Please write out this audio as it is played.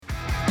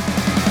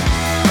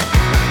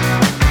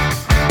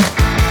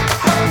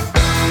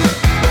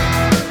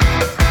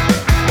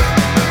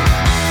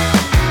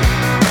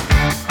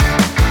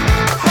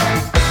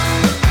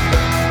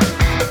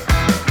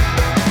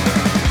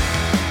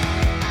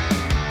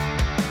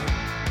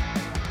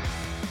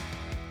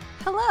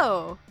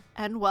Hello,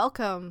 and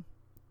welcome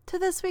to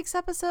this week's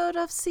episode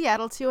of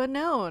Seattle to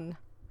Unknown.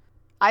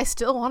 I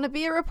still want to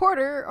be a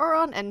reporter or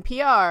on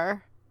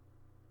NPR.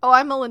 Oh,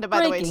 I'm Melinda,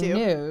 by the way, too. Breaking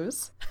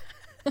news.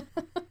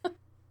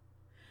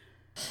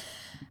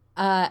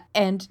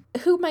 And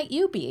who might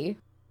you be?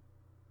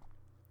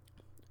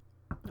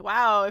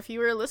 Wow, if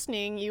you were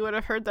listening, you would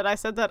have heard that I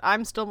said that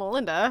I'm still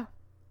Melinda.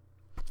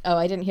 Oh,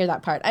 I didn't hear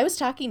that part. I was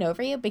talking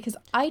over you because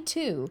I,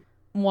 too,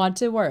 want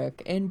to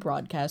work in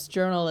broadcast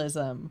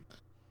journalism.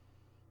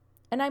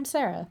 And I'm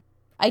Sarah.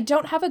 I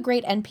don't have a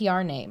great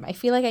NPR name. I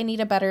feel like I need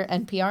a better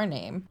NPR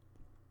name.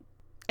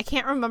 I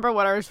can't remember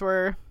what ours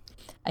were.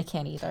 I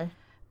can't either.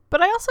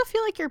 But I also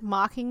feel like you're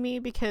mocking me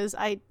because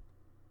I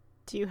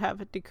do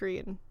have a degree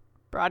in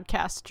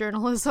broadcast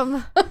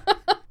journalism.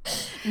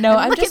 No,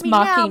 I'm just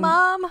mocking.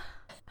 Now, Mom.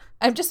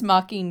 I'm just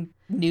mocking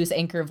news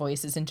anchor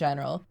voices in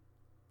general.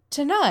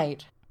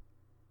 Tonight,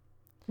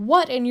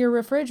 what in your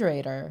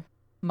refrigerator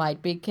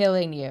might be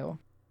killing you?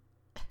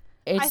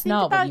 It's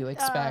not what you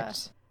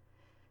expect.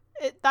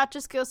 That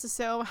just goes to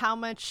show how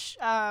much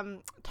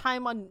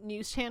time on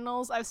news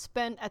channels I've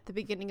spent at the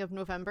beginning of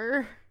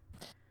November.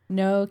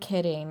 No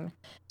kidding.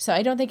 So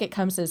I don't think it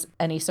comes as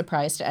any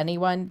surprise to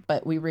anyone,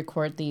 but we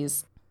record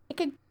these like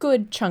a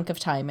good chunk of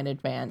time in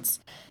advance.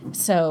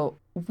 So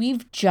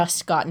we've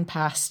just gotten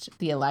past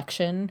the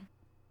election.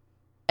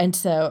 And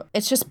so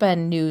it's just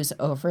been news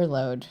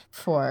overload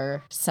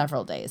for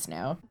several days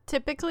now.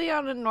 Typically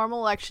on a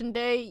normal election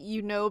day,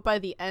 by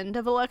the end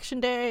of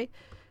election day.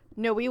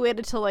 No, we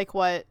waited till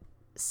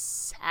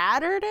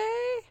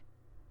Saturday?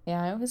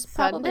 Yeah, it was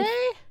probably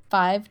Sunday?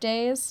 5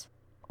 days.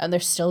 And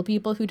there's still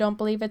people who don't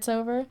believe it's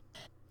over.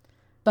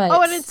 But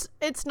and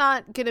it's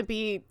not gonna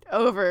be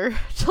over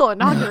till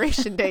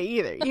Inauguration Day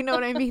either. You know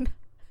what I mean?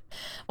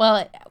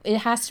 Well, it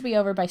has to be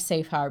over by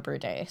Safe Harbor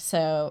Day.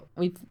 So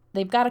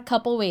they've got a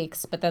couple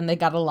weeks, but then they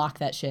got to lock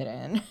that shit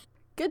in.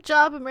 Good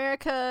job,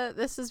 America.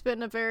 This has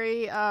been a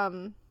very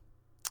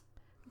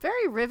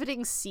very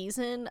riveting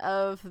season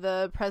of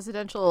the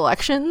presidential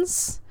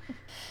elections.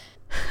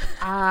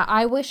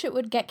 I wish it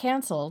would get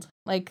canceled.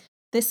 Like,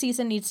 this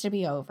season needs to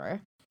be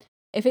over.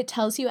 If it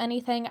tells you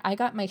anything, I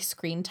got my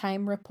screen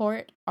time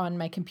report on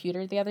my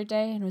computer the other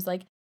day and was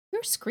like,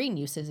 your screen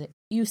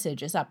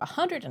usage is up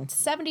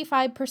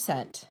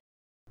 175%.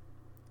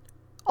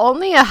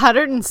 Only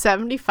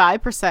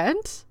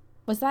 175%?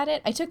 Was that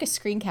it? I took a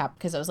screen cap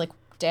because I was like,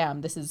 damn,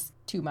 this is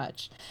too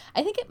much.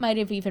 I think it might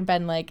have even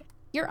been like,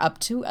 you're up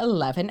to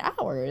 11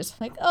 hours.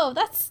 Like, oh,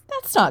 that's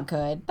not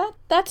good.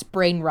 That's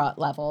brain rot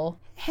level.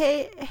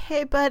 Hey,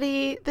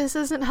 buddy, this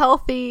isn't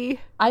healthy.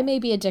 I may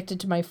be addicted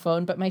to my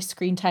phone, but my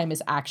screen time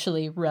is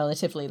actually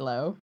relatively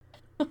low.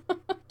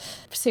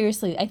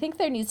 Seriously, I think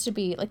there needs to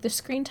be, like, the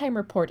screen time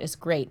report is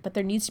great, but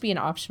there needs to be an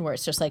option where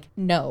it's just like,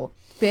 no,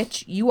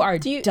 bitch, you are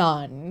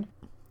done.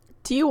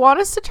 Do you want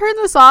us to turn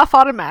this off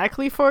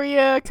automatically for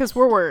you? Because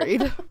we're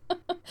worried.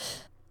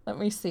 Let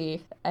me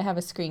see. I have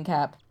a screen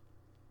cap.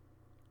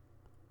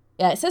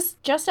 Yeah, it says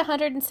just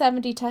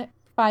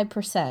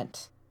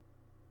 175%.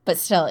 But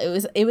still,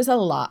 it was a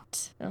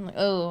lot. I'm like,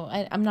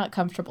 I'm not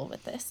comfortable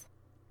with this.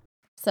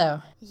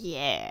 So.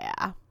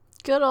 Yeah.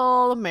 Good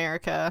old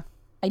America.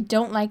 I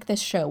don't like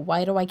this show.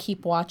 Why do I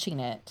keep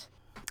watching it?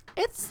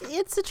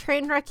 It's a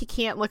train wreck you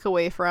can't look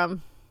away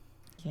from.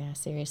 Yeah,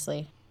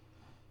 seriously.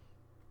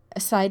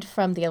 Aside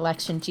from the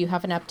election, do you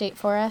have an update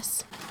for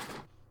us?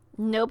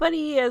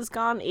 Nobody has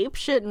gone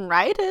apeshit and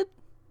rioted.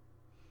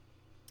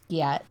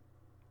 Yet.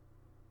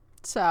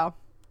 So,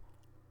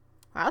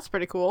 that's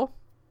pretty cool.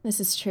 This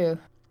is true.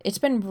 It's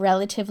been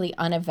relatively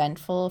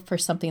uneventful for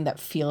something that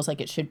feels like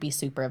it should be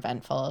super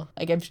eventful.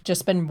 Like, I've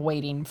just been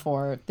waiting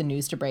for the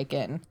news to break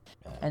in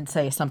and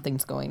say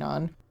something's going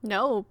on.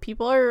 No,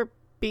 people are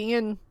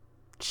being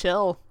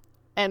chill.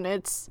 And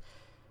it's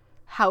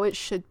how it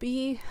should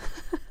be.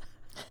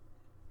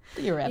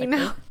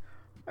 Theoretically.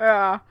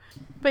 But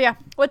yeah,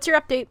 what's your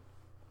update?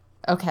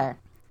 Okay.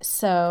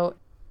 So,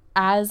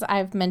 as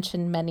I've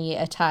mentioned many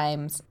a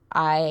times,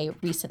 I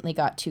recently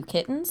got 2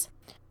 kittens.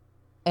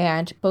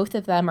 And both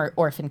of them are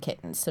orphan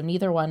kittens, so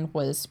neither one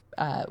was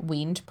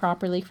weaned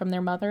properly from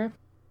their mother.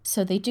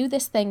 So they do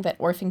this thing that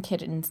orphan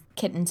kittens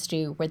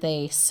do where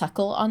they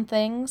suckle on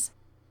things.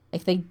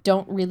 Like, they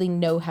don't really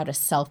know how to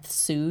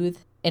self-soothe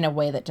in a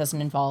way that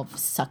doesn't involve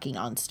sucking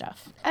on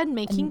stuff. And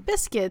making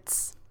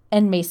biscuits.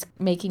 And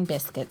making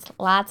biscuits.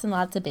 Lots and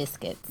lots of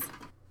biscuits.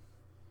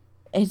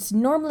 It's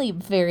normally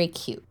very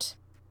cute,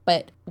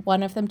 but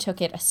one of them took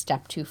it a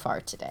step too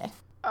far today.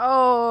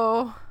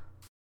 Oh.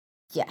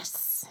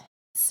 Yes.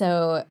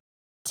 So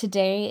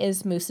today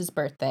is Moose's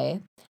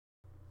birthday,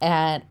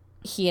 and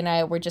he and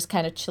I were just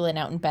kind of chilling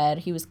out in bed.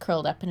 He was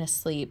curled up in his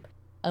sleep,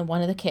 and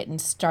one of the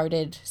kittens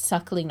started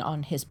suckling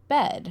on his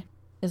bed.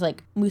 It's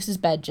like, Moose's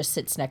bed just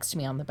sits next to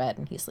me on the bed,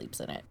 and he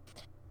sleeps in it.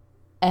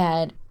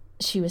 And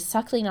she was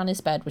suckling on his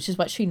bed, which is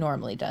what she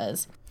normally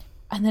does.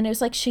 And then it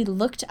was like she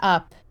looked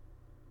up,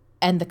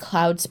 and the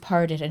clouds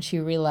parted, and she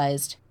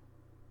realized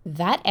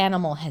that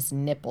animal has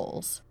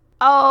nipples.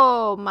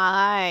 Oh,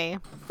 my.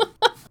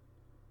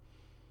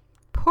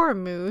 Poor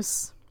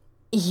Moose.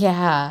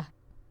 Yeah.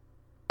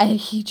 And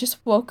he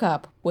just woke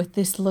up with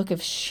this look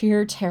of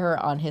sheer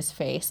terror on his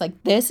face.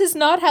 Like, this is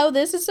not how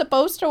this is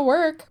supposed to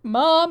work.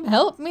 Mom,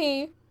 help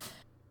me.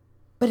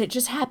 But it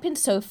just happened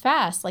so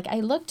fast. Like,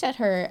 I looked at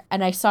her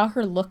and I saw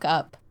her look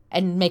up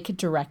and make a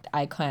direct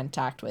eye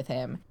contact with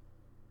him.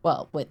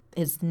 Well, with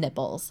his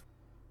nipples.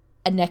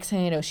 And next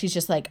thing I know, she's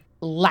just like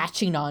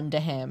latching on to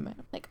him.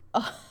 I'm like,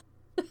 oh,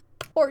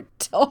 poor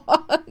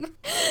dog.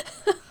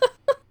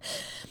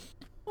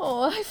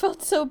 Oh, I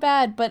felt so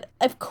bad. But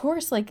of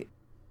course, like,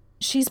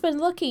 she's been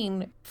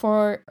looking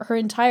for her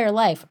entire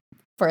life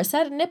for a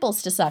set of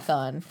nipples to suck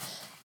on.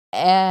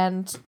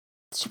 And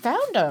she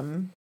found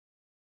them.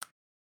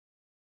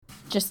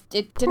 Just,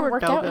 it didn't Poor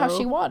work out how doggo.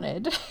 she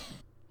wanted.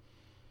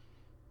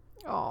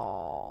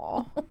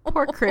 Aw,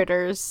 poor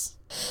critters.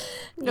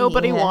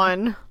 Nobody Yeah.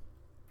 won.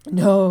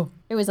 No,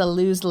 it was a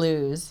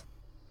lose-lose.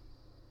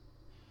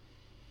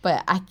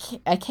 But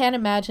I can't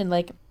imagine,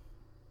 like,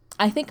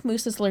 I think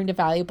Moose has learned a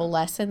valuable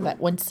lesson that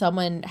when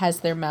someone has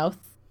their mouth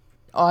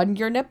on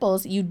your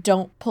nipples, you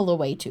don't pull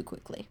away too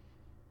quickly.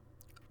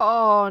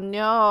 Oh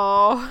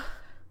no.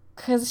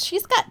 Because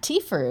she's got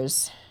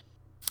teethers.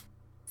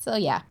 So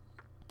yeah,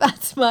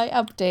 that's my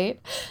update.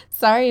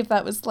 Sorry if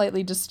that was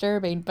slightly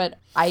disturbing, but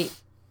I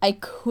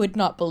could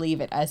not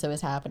believe it as it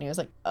was happening. I was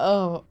like,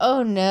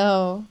 oh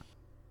no.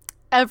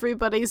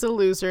 Everybody's a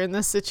loser in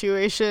this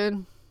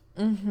situation.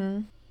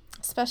 Mm-hmm.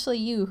 Especially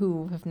you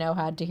who have now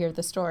had to hear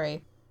the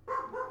story.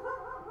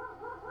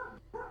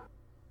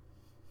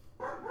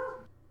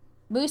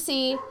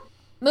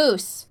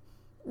 Moose.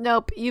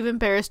 Nope, you've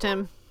embarrassed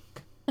him.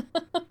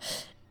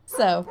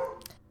 So,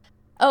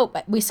 oh,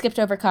 but we skipped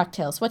over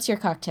cocktails. What's your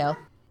cocktail?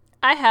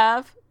 I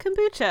have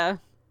kombucha.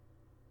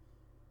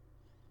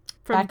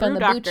 From Back on Brew the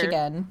Doctor. booch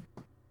again.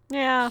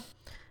 Yeah.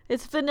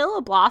 It's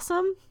vanilla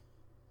blossom.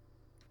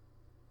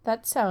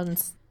 That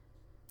sounds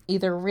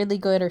either really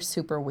good or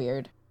super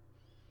weird.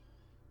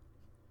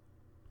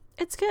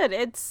 It's good.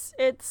 It's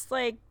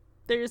like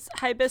there's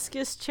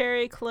hibiscus,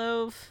 cherry,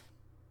 clove.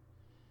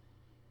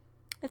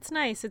 It's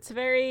nice. It's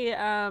very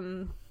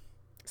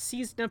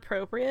season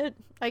appropriate,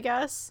 I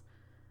guess.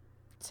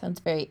 Sounds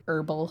very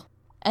herbal.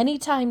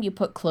 Anytime you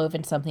put clove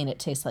in something, it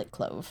tastes like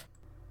clove.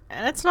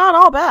 And it's not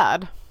all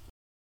bad.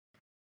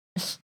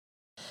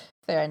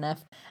 Fair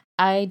enough.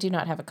 I do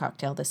not have a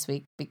cocktail this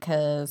week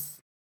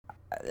because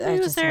I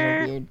just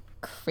had a weird,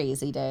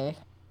 crazy day.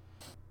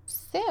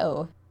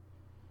 So,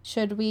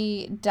 should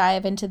we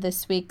dive into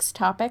this week's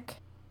topic?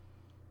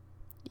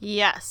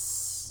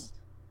 Yes.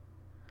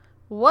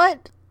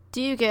 What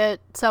do you get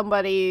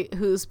somebody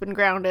who's been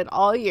grounded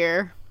all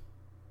year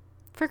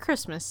for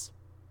Christmas?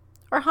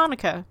 Or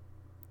Hanukkah?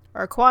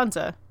 Or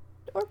Kwanzaa?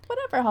 Or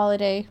whatever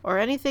holiday. Or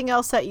anything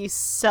else that you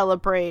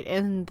celebrate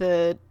in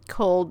the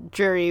cold,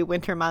 dreary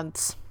winter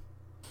months?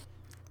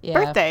 Yeah.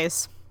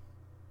 Birthdays.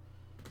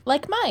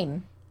 Like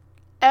mine.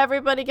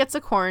 Everybody gets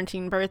a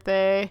quarantine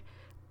birthday.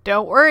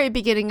 Don't worry,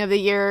 beginning of the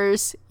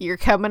years. You're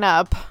coming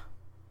up.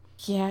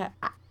 Yeah.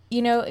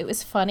 You know, it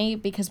was funny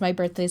because my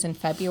birthday's in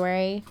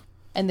February.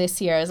 And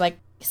this year I was like,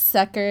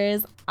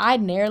 suckers, I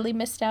narrowly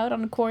missed out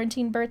on a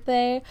quarantine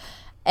birthday.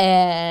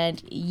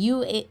 And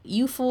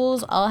you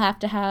fools all have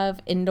to have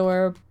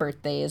indoor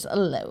birthdays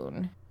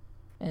alone.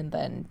 And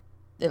then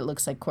it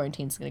looks like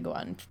quarantine's going to go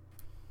on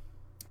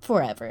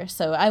forever.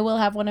 So I will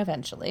have one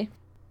eventually.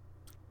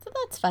 So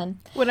that's fun.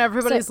 When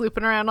everybody's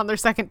looping around on their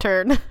second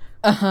turn.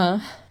 Uh-huh.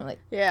 Like,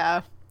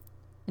 Yeah.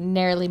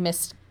 narrowly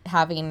missed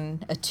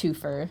having a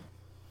twofer.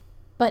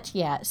 But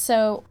yeah,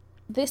 so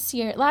last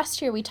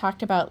year we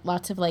talked about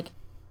lots of like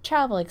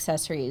travel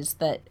accessories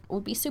that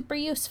would be super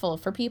useful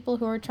for people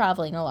who are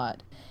traveling a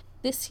lot.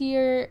 This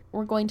year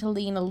we're going to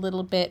lean a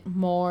little bit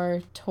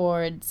more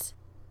towards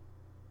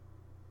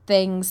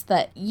things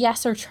that,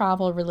 yes, are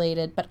travel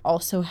related, but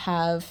also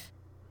have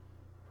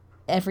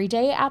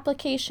everyday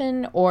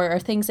application or are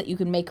things that you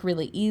can make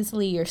really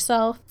easily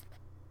yourself,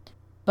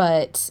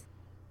 but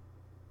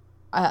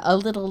a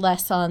little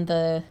less on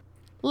the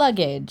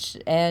luggage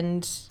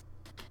and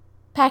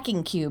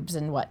packing cubes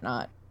and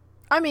whatnot.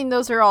 I mean,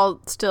 those are all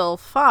still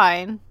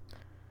fine.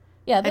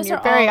 Yeah, those And you're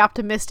are very all,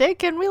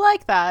 optimistic, and we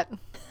like that.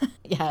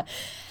 yeah.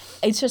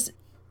 It's just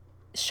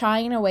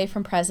shying away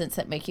from presents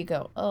that make you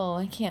go, oh,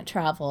 I can't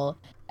travel,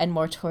 and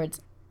more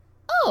towards,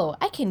 oh,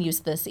 I can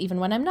use this even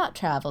when I'm not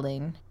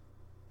traveling.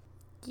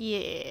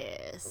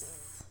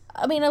 Yes.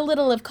 I mean, a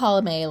little of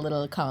column A, a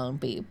little of column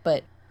B,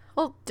 but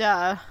Well,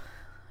 duh.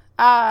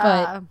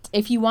 but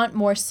if you want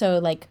more so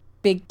like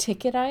big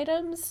ticket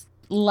items,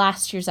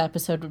 last year's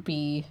episode would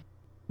be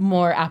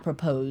more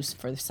apropos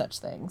for such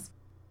things.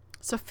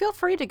 So feel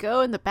free to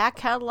go in the back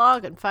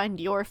catalog and find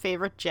your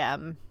favorite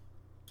gem.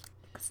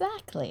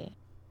 Exactly.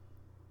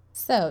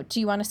 So, do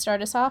you want to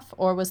start us off,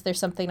 or was there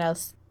something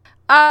else?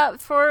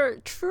 For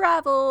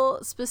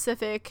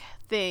travel-specific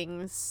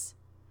things,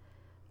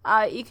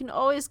 you can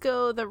always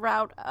go the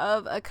route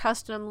of a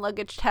custom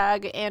luggage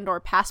tag and or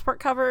passport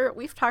cover.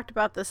 We've talked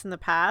about this in the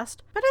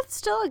past, but it's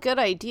still a good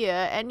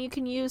idea, and you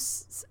can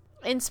use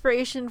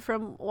inspiration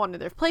from one of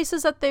their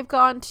places that they've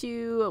gone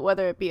to,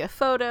 whether it be a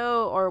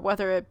photo or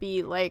whether it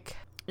be like,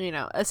 you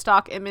know, a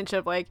stock image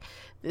of like,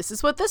 this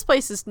is what this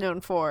place is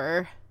known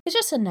for. It's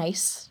just a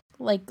nice,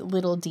 like,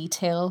 little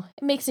detail.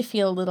 It makes you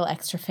feel a little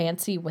extra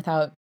fancy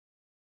without...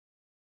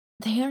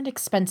 They aren't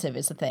expensive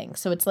is the thing.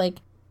 So it's like,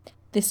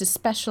 this is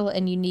special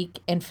and unique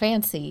and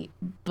fancy,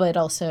 but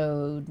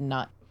also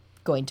not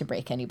going to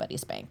break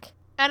anybody's bank.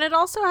 And it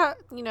also,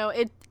 you know,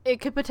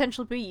 it could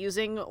potentially be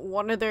using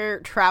one of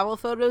their travel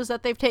photos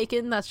that they've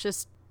taken that's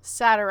just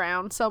sat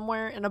around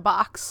somewhere in a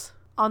box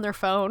on their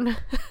phone.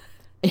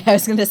 Yeah, I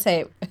was going to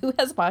say, who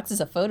has boxes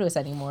of photos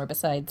anymore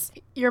besides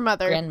your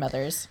mother?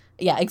 Grandmothers.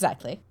 Yeah,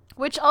 exactly.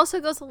 Which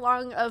also goes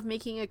along of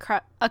making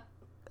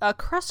a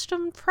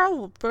custom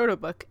travel photo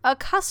book. A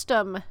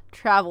custom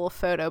travel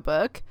photo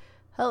book.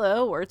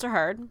 Hello, words are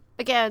hard.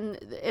 Again,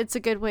 it's a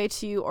good way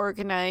to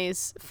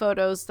organize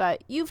photos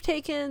that you've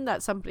taken,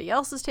 that somebody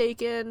else has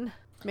taken.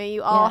 May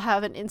you all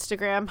have an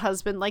Instagram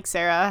husband like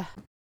Sarah.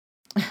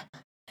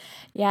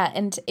 Yeah,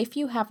 and if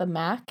you have a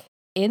Mac,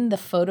 in the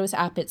Photos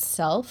app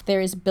itself,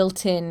 there is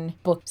built-in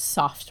book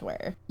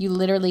software. You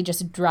literally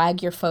just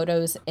drag your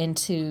photos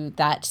into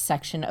that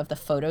section of the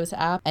Photos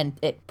app, and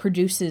it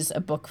produces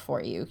a book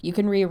for you. You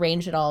can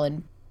rearrange it all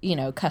and, you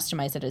know,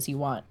 customize it as you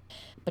want.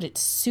 But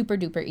it's super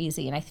duper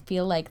easy, and I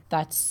feel like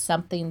that's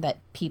something that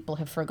people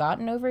have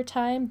forgotten over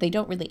time. They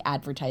don't really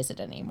advertise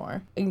it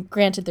anymore. And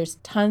granted, there's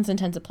tons and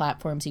tons of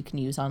platforms you can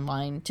use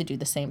online to do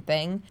the same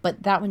thing,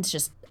 but that one's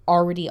just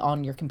already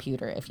on your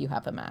computer if you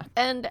have a Mac.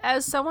 And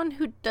as someone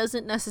who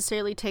doesn't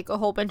necessarily take a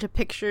whole bunch of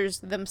pictures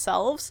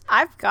themselves,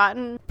 I've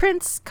gotten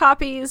prints,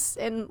 copies,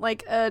 and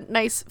like a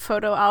nice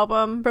photo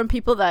album from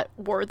people that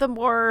were the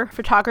more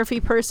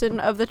photography person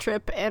of the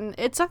trip, and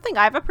it's something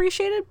I've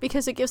appreciated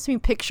because it gives me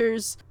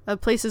pictures of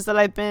places that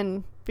I've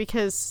been,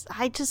 because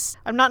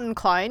I'm not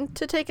inclined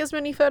to take as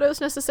many photos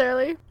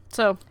necessarily.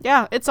 So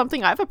yeah, it's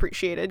something I've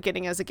appreciated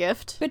getting as a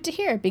gift. Good to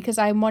hear, because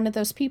I'm one of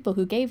those people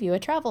who gave you a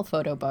travel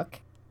photo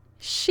book.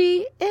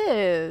 She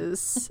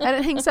is. And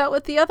it hangs out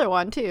with the other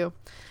one too.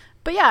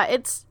 But yeah,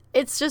 it's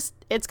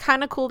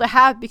kind of cool to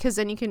have, because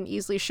then you can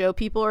easily show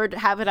people or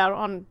have it out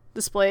on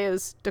display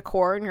as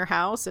decor in your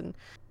house, and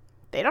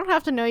they don't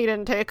have to know you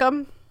didn't take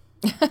them.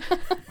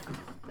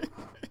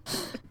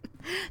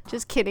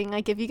 Just kidding.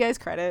 I give you guys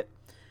credit.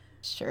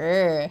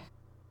 Sure.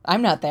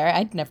 I'm not there.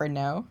 I'd never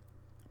know.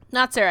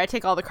 Not Sarah. I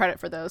take all the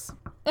credit for those.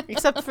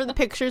 Except for the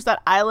pictures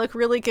that I look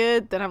really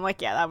good, then I'm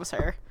like, yeah, that was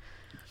her.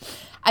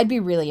 I'd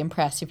be really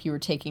impressed if you were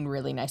taking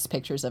really nice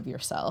pictures of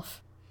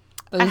yourself.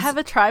 I have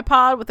a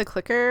tripod with a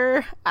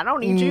clicker. I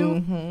don't need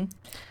you.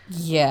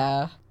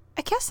 Yeah.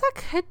 I guess that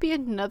could be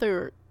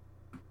another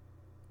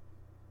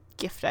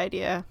gift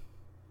idea.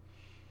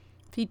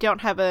 If you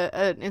don't have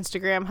an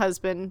Instagram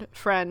husband,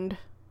 friend,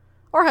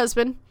 or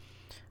husband,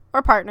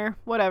 or partner,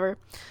 whatever.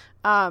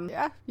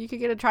 Yeah, you could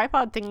get a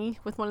tripod thingy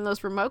with one of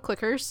those remote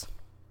clickers.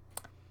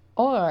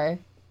 Or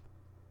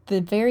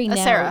the very now...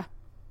 Sarah.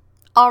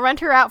 I'll rent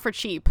her out for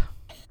cheap.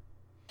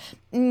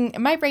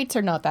 My rates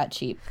are not that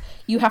cheap.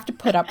 You have to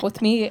put up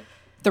with me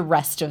the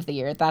rest of the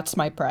year. That's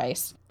my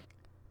price.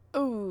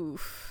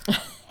 Oof.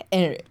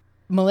 And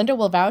Melinda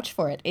will vouch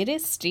for it. It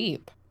is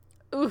steep.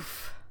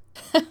 Oof.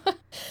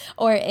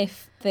 Or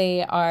if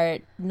they are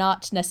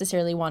not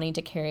necessarily wanting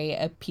to carry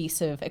a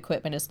piece of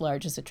equipment as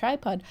large as a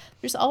tripod,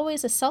 there's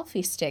always a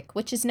selfie stick,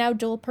 which is now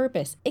dual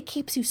purpose. It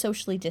keeps you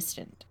socially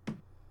distant.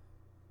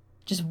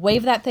 Just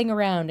wave that thing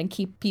around and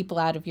keep people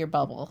out of your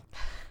bubble.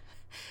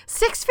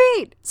 6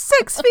 feet!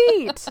 6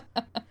 feet!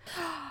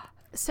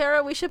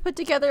 Sarah, we should put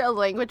together a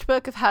language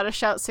book of how to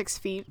shout 6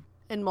 feet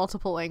in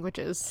multiple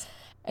languages.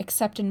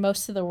 Except in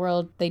most of the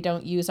world, they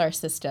don't use our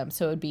system,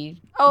 so it would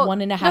be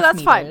 1.5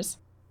 meters.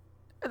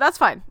 Fine. That's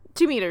fine.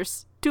 2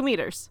 meters. 2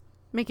 meters.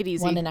 Make it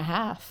easy.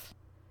 1.5.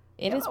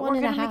 It is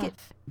 1.5.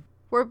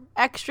 We're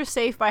extra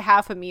safe by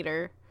 0.5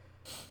 meter.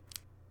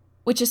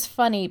 Which is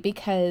funny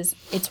because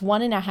it's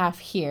 1.5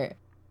 here.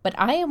 But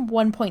I am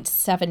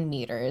 1.7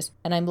 meters,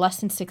 and I'm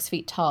less than 6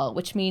 feet tall,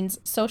 which means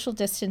social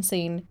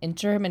distancing in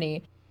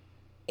Germany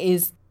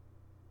is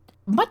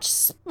much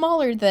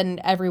smaller than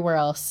everywhere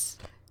else.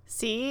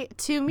 See?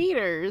 2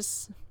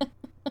 meters.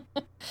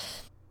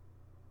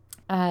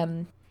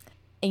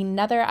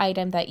 Another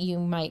item that you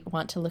might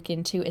want to look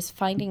into is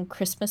finding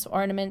Christmas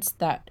ornaments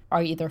that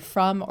are either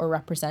from or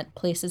represent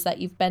places that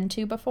you've been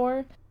to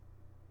before.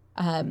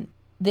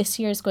 This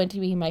year is going to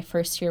be my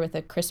first year with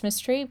a Christmas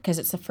tree, because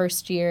it's the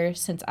first year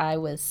since I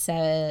was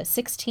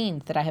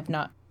 16 that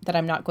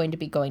I'm not going to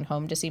be going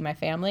home to see my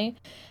family.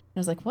 And I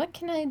was like, what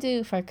can I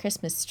do for a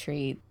Christmas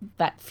tree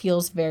that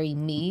feels very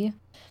me?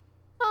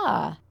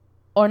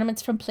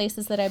 Ornaments from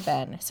places that I've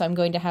been. So I'm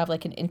going to have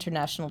like an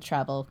international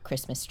travel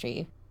Christmas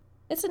tree.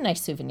 It's a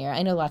nice souvenir.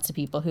 I know lots of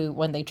people who,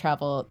 when they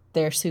travel,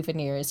 their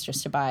souvenir is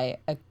just to buy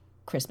a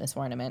Christmas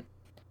ornament,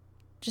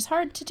 which is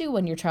hard to do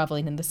when you're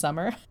traveling in the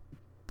summer.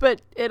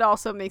 But it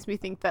also makes me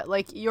think that,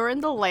 like, you're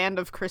in the land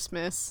of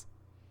Christmas.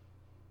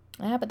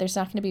 Yeah, but there's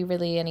not going to be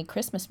really any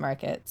Christmas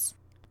markets.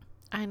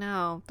 I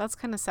know. That's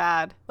kind of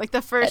sad. Like,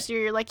 the first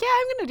year, you're like, yeah,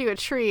 I'm going to do a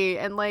tree.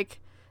 And, like,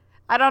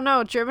 I don't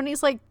know.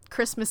 Germany's like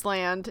Christmas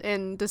land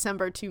in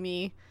December to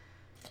me.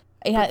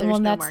 Yeah, there's well,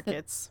 no that's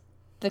markets.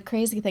 the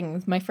crazy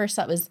thing. My first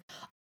thought was,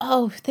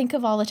 oh, think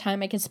of all the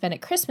time I could spend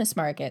at Christmas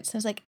markets. I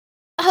was like,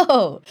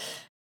 oh,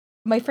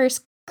 my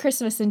first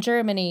Christmas in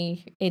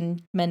Germany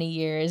in many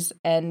years,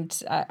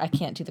 and I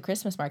can't do the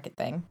Christmas market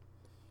thing.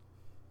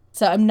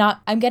 So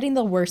I'm getting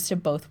the worst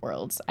of both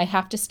worlds. I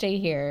have to stay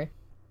here,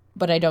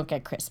 but I don't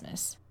get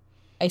Christmas.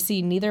 I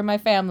see neither my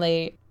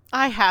family.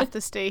 I have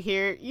to stay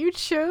here. You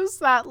chose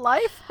that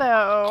life,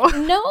 though.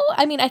 No,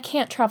 I mean, I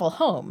can't travel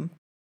home.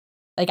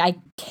 Like, I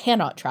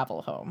cannot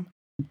travel home.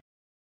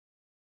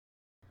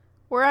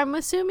 Where I'm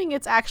assuming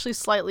it's actually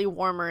slightly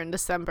warmer in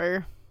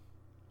December.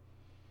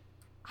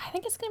 I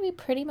think it's going to be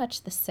pretty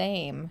much the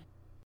same.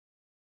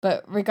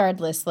 But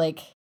regardless,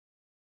 like,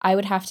 I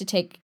would have to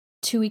take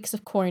 2 weeks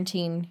of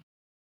quarantine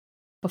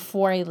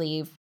before I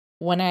leave,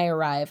 when I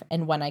arrive,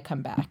 and when I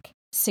come back.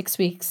 6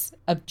 weeks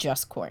of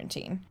just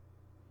quarantine.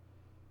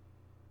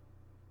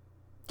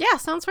 Yeah,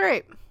 sounds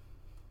great.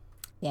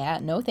 Yeah,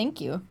 no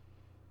thank you.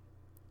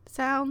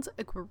 Sounds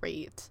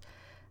great.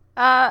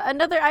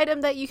 Another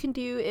item that you can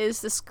do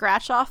is the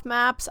scratch off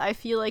maps. I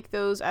feel like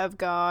those have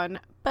gone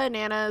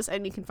bananas,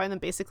 and you can find them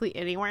basically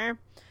anywhere.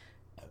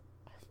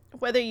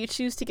 Whether you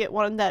choose to get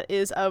one that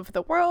is of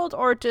the world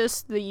or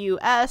just the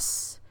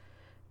US,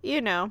 you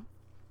know,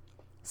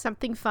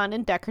 something fun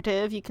and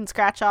decorative. You can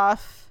scratch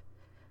off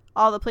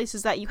all the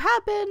places that you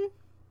have been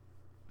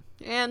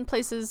and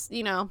places,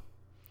 you know,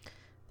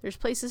 there's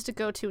places to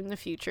go to in the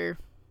future.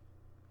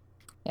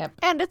 Yep.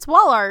 And it's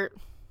wall art.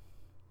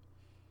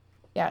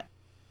 Yeah.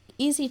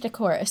 Easy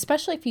decor,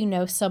 especially if you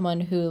know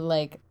someone who,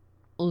 like,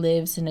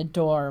 lives in a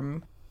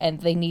dorm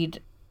and they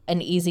need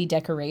an easy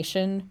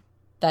decoration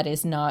that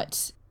is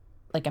not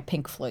like a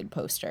Pink Floyd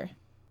poster.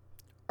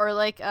 Or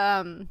like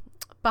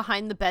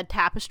behind the bed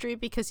tapestry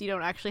because you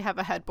don't actually have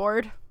a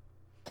headboard.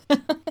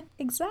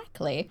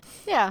 Exactly.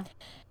 Yeah.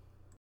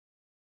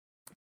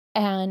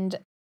 And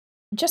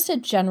just a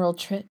general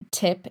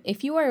tip,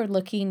 if you are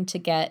looking to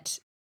get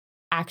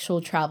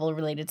actual travel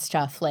related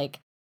stuff like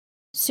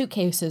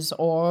suitcases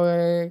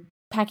or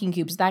packing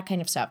cubes, that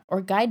kind of stuff,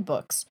 or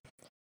guidebooks,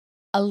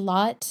 a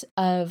lot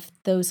of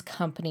those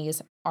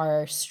companies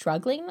are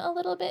struggling a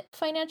little bit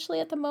financially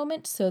at the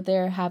moment, so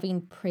they're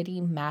having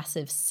pretty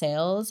massive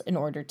sales in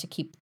order to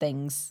keep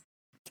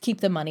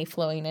the money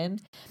flowing in.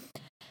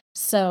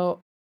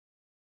 So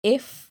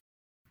if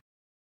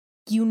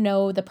you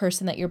know the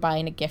person that you're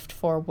buying a gift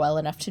for well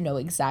enough to know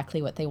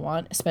exactly what they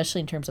want, especially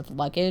in terms of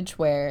luggage,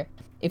 where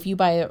if you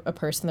buy a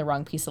person the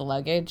wrong piece of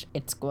luggage,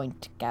 it's going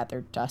to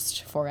gather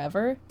dust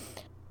forever.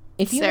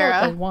 If you know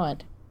what they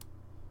want,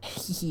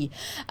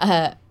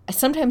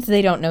 sometimes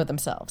they don't know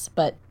themselves,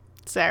 but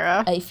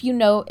Sarah, if you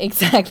know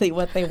exactly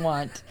what they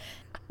want,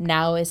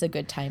 now is a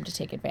good time to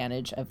take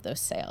advantage of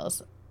those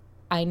sales.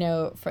 I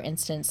know, for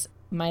instance,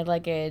 my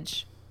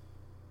luggage,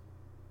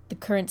 the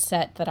current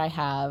set that I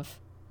have,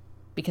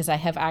 because I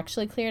have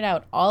actually cleared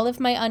out all of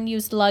my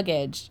unused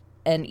luggage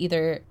and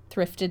either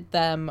thrifted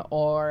them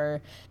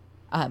or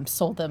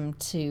sold them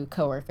to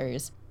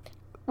coworkers.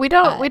 We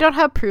don't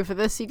have proof of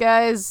this, you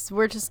guys.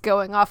 We're just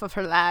going off of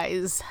her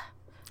lies.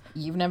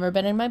 You've never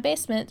been in my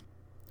basement.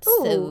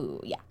 Ooh,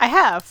 so yeah. I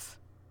have.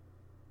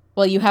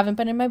 Well, you haven't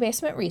been in my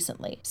basement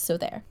recently, so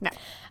there.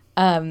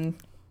 No.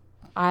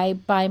 I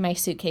buy my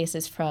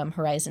suitcases from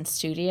Horizon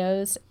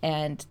Studios,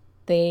 and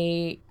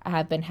they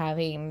have been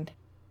having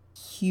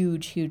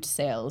huge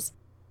sales.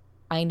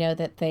 I know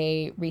that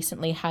they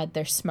recently had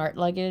their smart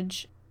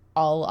luggage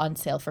all on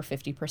sale for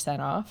 50%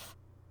 off.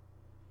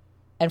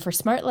 And for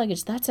smart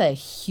luggage, that's a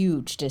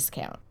huge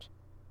discount.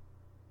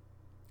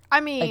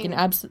 I mean, like an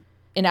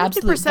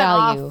absolute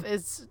value off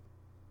is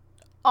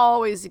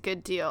always a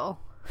good deal.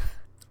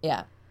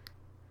 Yeah.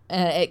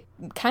 And it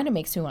kind of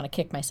makes me want to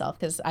kick myself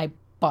because I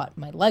bought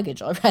my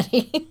luggage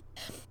already.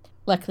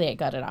 Luckily, I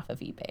got it off of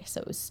eBay,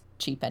 so it was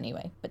cheap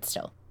anyway, but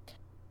still.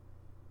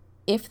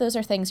 If those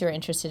are things you're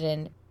interested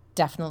in,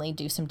 definitely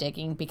do some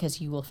digging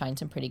because you will find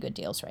some pretty good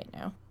deals right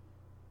now.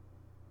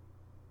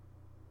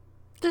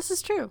 This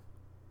is true.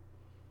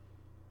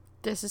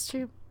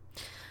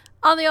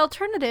 On the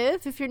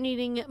alternative, if you're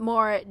needing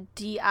more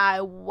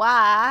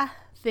DIY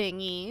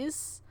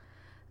thingies,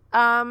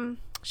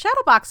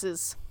 shadow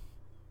boxes.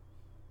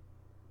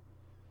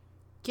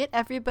 Get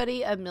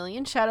everybody a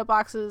million shadow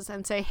boxes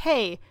and say,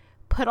 hey,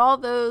 put all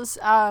those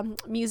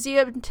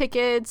museum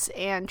tickets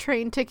and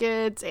train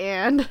tickets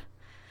and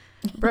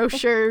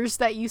brochures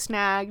that you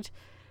snagged,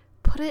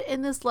 put it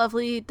in this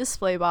lovely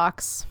display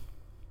box.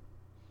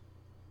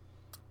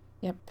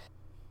 Yep.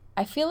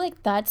 I feel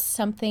like that's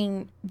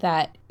something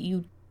that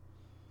you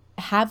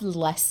have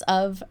less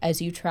of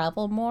as you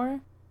travel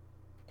more.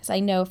 Because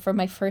I know for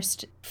my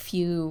first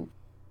few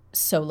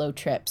solo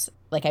trips,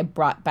 like I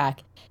brought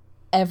back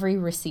every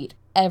receipt,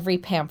 every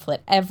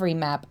pamphlet, every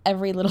map,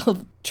 every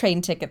little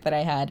train ticket that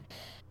I had.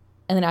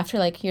 And then after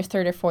like your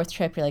third or fourth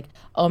trip, you're like,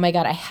 oh my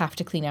God, I have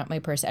to clean out my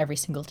purse every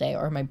single day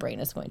or my brain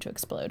is going to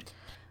explode.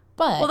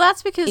 But well,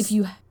 that's because if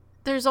you...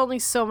 there's only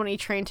so many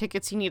train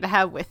tickets you need to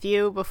have with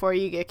you before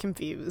you get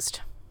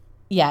confused.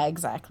 Yeah,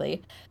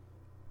 exactly.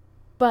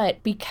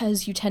 But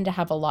because you tend to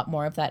have a lot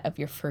more of that of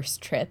your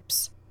first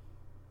trips,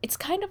 it's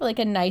kind of like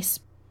a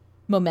nice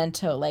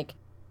memento, like,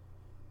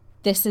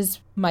 this is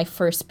my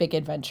first big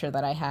adventure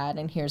that I had,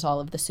 and here's all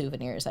of the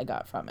souvenirs I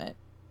got from it.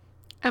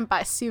 And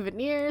by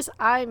souvenirs,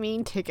 I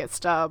mean ticket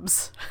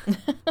stubs.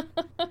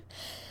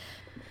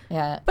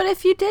 Yeah. But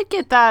if you did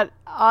get that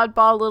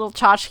oddball little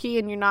tchotchke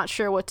and you're not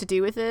sure what to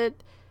do with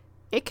it,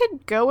 it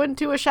could go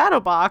into a shadow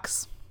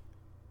box.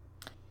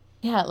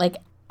 Yeah, like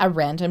a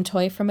random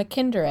toy from a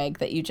Kinder Egg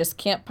that you just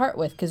can't part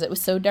with because it was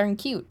so darn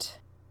cute.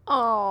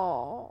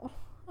 Oh.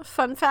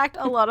 Fun fact,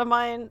 a lot of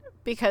mine,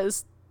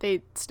 because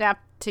they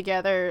snap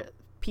together,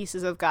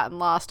 pieces have gotten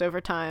lost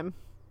over time.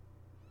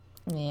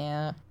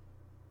 Yeah.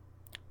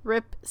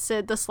 Rip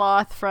Sid the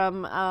Sloth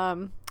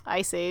from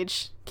Ice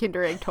Age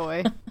Kinder Egg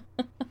toy.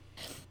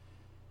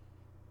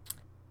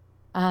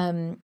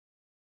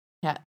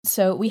 Yeah,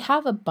 so we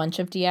have a bunch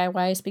of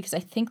DIYs because I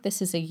think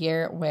this is a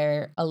year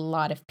where a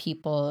lot of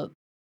people,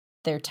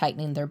 they're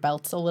tightening their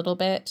belts a little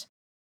bit.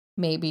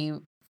 Maybe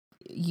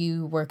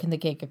you work in the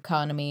gig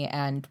economy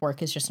and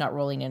work is just not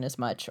rolling in as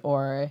much,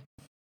 or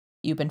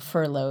you've been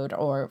furloughed,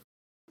 or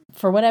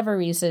for whatever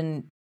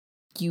reason,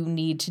 you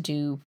need to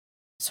do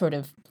sort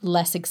of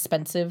less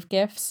expensive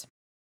gifts.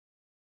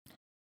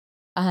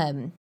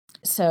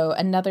 So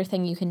another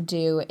thing you can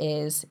do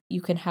is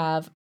you can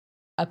have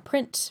a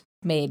print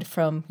made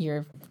from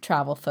your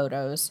travel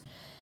photos.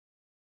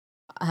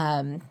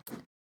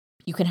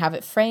 You can have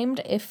it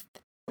framed if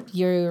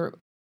you're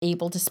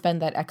able to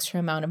spend that extra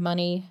amount of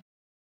money,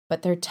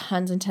 but there are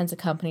tons and tons of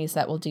companies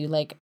that will do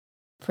like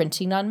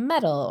printing on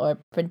metal or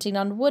printing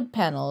on wood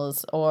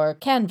panels or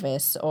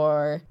canvas,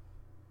 or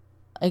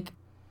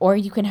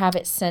you can have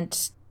it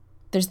sent.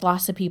 There's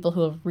lots of people who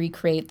will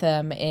recreate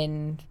them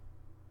in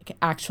like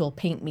actual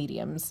paint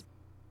mediums.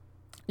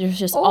 There's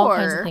just all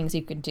kinds of things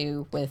you can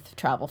do with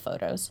travel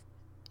photos.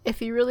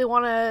 If you really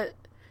want to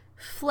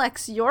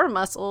flex your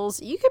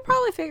muscles, you could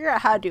probably figure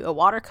out how to do a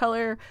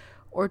watercolor,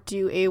 or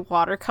do a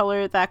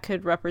watercolor that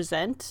could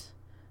represent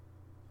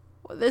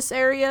this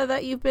area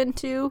that you've been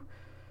to.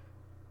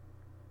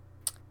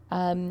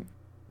 I'm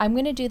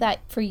going to do that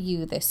for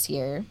you this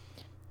year.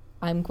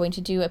 I'm going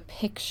to do a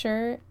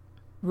picture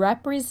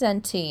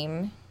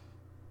representing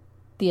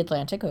the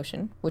Atlantic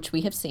Ocean, which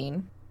we have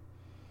seen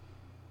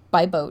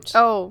by boat.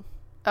 Oh,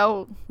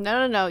 no.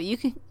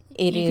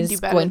 It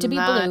is going to be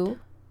blue,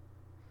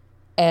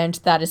 and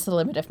that is the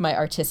limit of my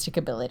artistic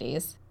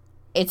abilities.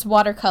 It's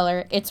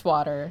watercolor, it's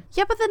water.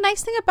 Yeah, but the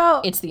nice thing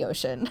about... It's the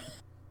ocean.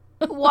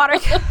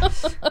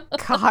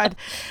 God.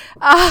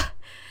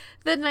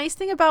 The nice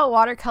thing about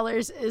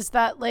watercolors is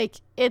that, like,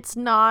 it's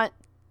not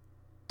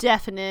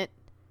definite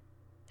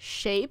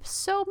shapes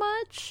so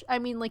much. I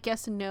mean, like,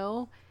 yes and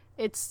no.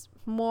 It's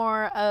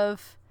more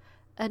of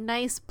a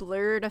nice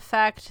blurred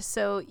effect.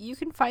 So you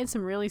can find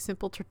some really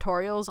simple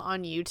tutorials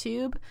on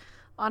YouTube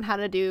on how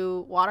to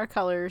do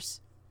watercolors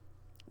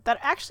that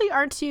actually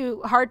aren't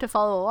too hard to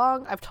follow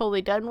along. I've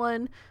totally done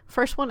one.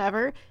 First one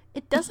ever.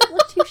 It doesn't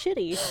look too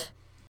shitty.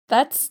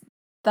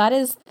 That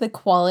is the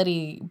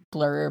quality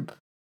blurb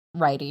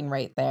writing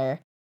right there.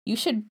 You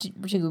should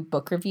do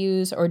book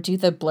reviews or do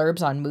the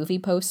blurbs on movie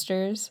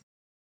posters.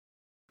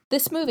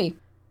 This movie,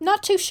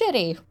 not too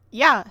shitty.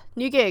 Yeah,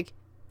 new gig.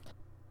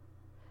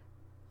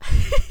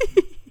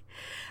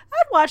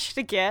 I'd watch it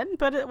again,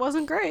 but it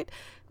wasn't great.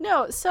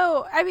 No,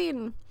 so, I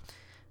mean,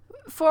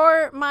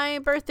 for my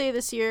birthday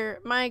this year,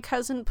 my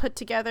cousin put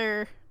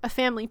together a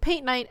family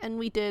paint night, and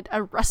we did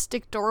a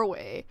rustic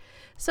doorway.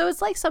 So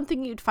it's like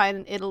something you'd find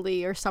in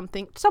Italy or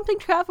something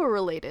travel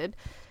related,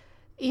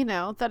 you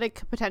know, that it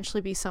could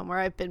potentially be somewhere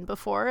I've been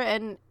before,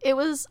 and it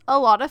was a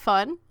lot of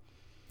fun.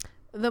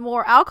 The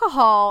more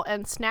alcohol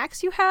and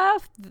snacks you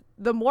have,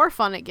 the more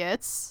fun it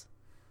gets.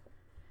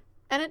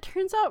 And it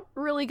turns out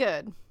really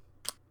good.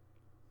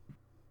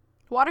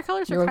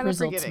 Watercolors are kind of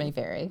forgiving. Your results may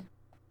vary.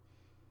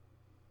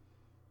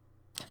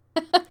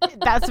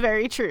 That's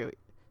very true.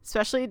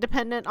 Especially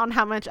dependent on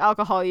how much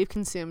alcohol you've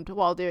consumed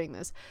while doing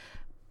this.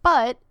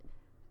 But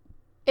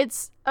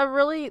it's a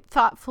really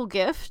thoughtful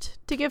gift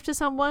to give to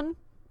someone.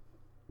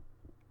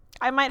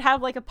 I might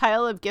have like a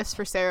pile of gifts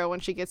for Sarah when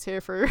she gets here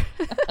for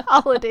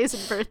holidays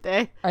and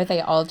birthday. Are they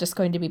all just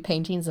going to be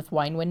paintings of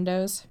wine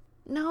windows?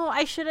 No,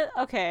 I should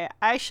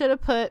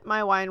have put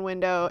my wine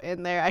window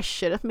in there. I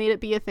should have made it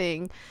be a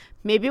thing.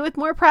 Maybe with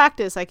more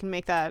practice I can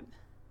make that.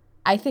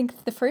 I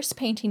think the first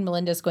painting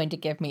Melinda's going to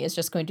give me is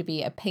just going to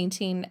be a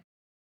painting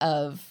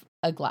of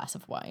a glass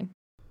of wine.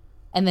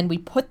 And then we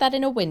put that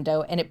in a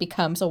window and it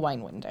becomes a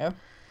wine window.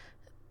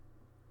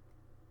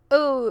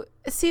 Oh,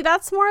 see,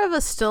 that's more of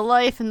a still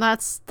life, and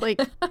that's,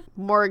 like,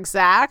 more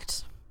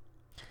exact.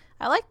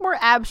 I like more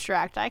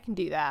abstract. I can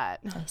do that.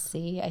 I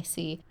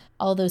see.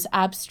 All those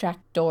abstract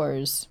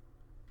doors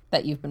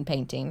that you've been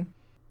painting.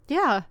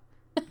 Yeah.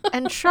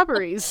 And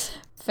shrubberies.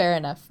 Fair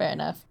enough.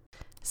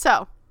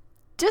 So,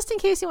 just in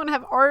case you want to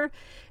have, or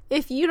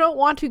If you don't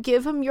want to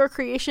give them your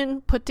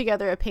creation, put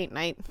together a paint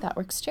night. That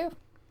works too.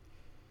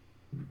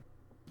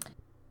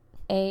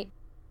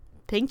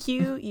 Thank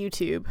you,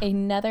 YouTube.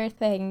 Another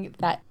thing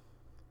that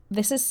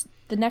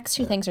the next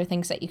two things are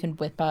things that you can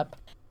whip up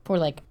for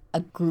like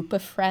a group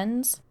of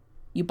friends.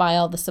 You buy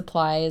all the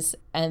supplies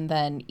and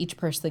then each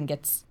person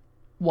gets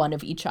one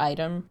of each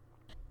item,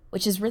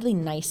 which is really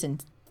nice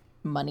and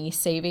money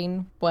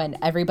saving when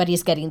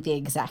everybody's getting the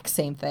exact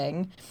same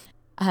thing.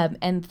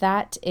 And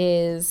that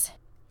is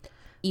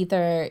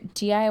either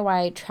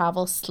DIY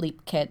travel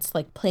sleep kits,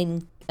 like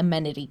plain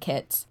amenity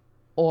kits,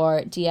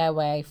 or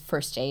DIY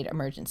first aid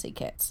emergency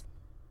kits.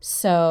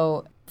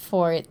 So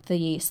for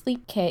the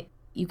sleep kit,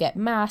 you get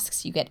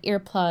masks, you get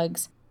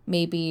earplugs,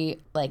 maybe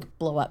like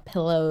blow up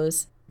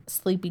pillows,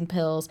 sleeping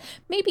pills,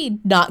 maybe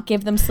not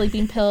give them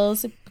sleeping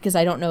pills because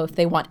I don't know if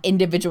they want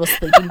individual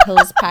sleeping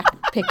pills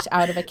picked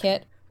out of a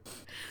kit.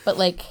 But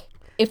like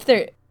if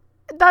they're...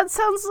 That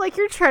sounds like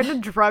you're trying to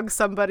drug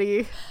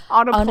somebody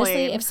on a plane.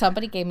 Honestly, if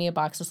somebody gave me a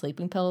box of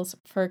sleeping pills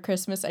for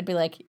Christmas, I'd be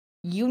like,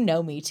 you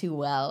know me too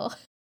well.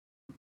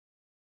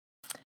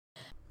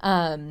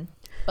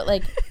 But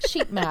like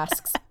sheet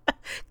masks.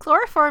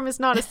 Chloroform is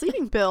not a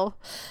sleeping pill.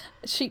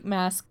 Sheet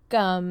mask,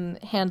 gum,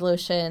 hand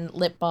lotion,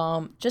 lip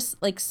balm, just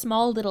like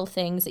small little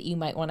things that you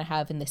might want to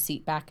have in the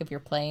seat back of your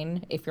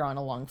plane if you're on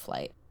a long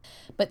flight.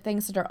 But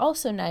things that are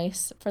also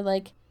nice for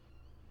like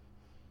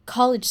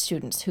college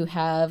students who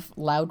have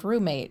loud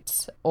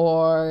roommates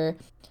or,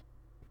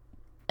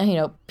 you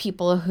know,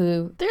 people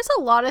who... There's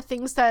a lot of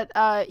things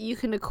that you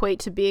can equate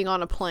to being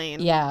on a plane.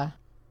 Yeah.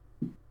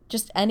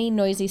 Just any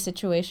noisy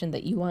situation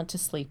that you want to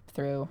sleep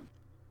through.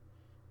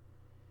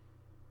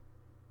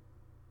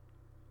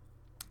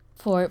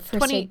 For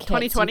first aid kits,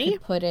 2020? you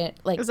could put it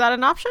like... Is that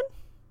an option?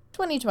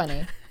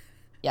 2020.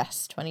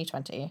 Yes,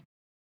 2020.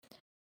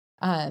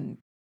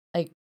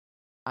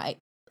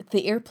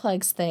 The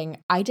earplugs thing,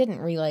 I didn't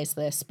realize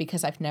this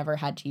because I've never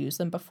had to use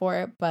them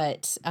before,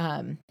 but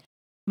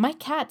my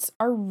cats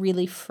are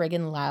really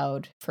friggin'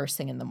 loud first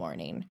thing in the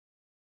morning.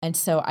 And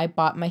so I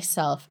bought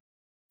myself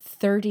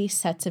 30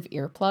 sets of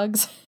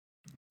earplugs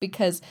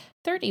because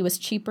 30 was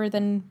cheaper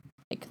than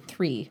like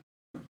 3.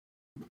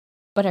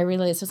 But I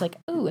realized I was like,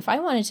 ooh, if I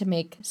wanted to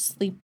make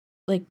sleep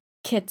like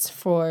kits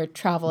for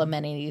travel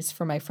amenities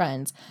for my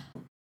friends,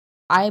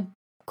 I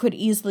could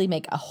easily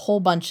make a whole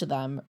bunch of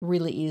them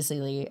really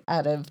easily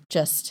out of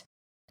just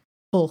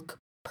bulk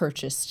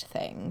purchased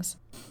things.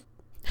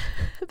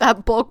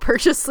 That bulk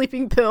purchase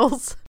sleeping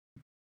pills.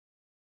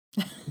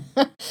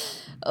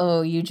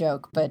 Oh, you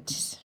joke,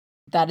 but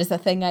that is a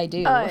thing I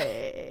do.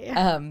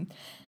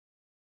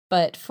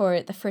 But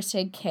for the first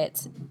aid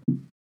kits,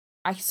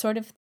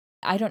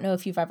 I don't know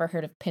if you've ever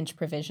heard of pinch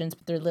provisions,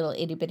 but they're little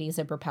itty bitty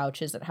zipper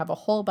pouches that have a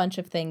whole bunch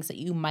of things that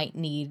you might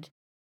need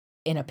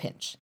in a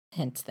pinch,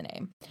 hence the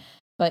name.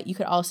 But you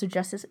could also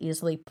just as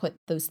easily put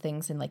those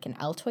things in like an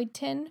Altoid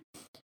tin.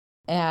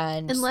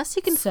 And unless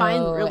you can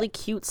find really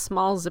cute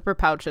small zipper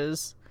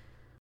pouches.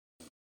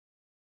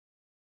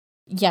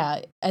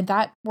 Yeah, and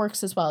that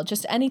works as well.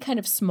 Just any kind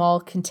of small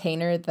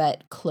container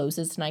that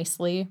closes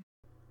nicely.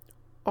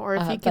 Or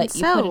if you can but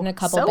you put in a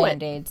couple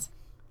Band-Aids.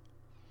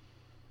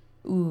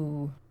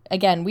 Ooh.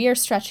 Again, we are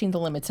stretching the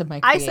limits of my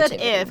creativity. I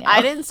said if. Now.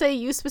 I didn't say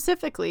you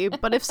specifically,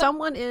 but if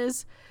someone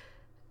is,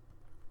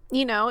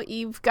 you know,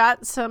 you've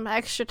got some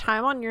extra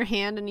time on your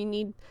hand and you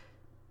need,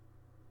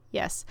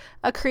 yes,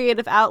 a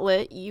creative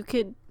outlet, you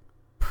could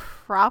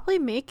probably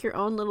make your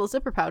own little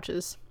zipper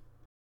pouches.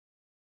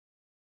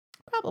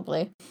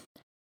 Probably.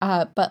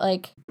 But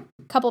like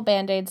a couple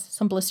Band-Aids,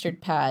 some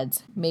blistered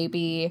pads,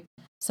 maybe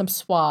some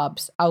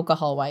swabs,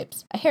 alcohol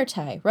wipes, a hair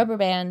tie, rubber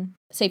band,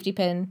 safety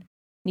pin,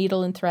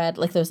 needle and thread,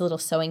 like those little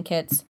sewing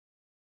kits,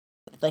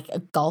 like a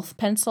golf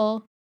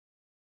pencil,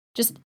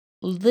 just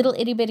little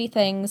itty bitty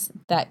things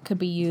that could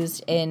be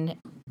used in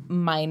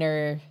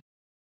minor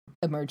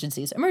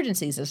emergencies.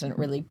 Emergencies isn't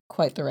really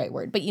quite the right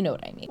word, but you know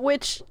what I mean.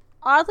 Which,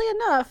 oddly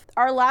enough,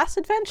 our last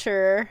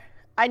adventure,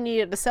 I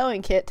needed a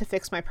sewing kit to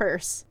fix my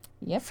purse.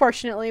 Yep.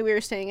 Fortunately, we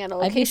were staying at a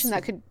location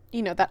that could,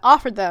 you know, that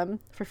offered them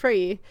for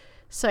free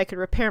so I could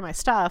repair my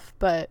stuff,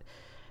 but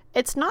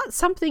it's not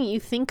something you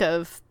think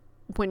of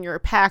when you're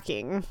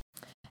packing.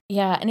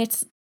 Yeah, and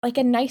it's like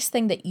a nice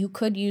thing that you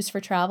could use for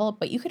travel,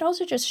 but you could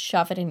also just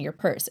shove it in your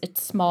purse.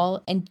 It's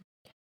small and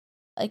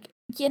like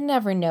you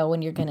never know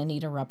when you're going to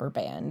need a rubber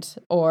band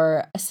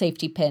or a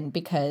safety pin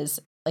because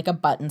like a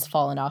button's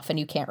fallen off and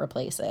you can't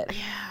replace it.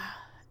 Yeah.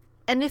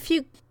 And if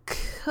you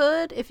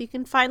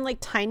can find like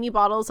tiny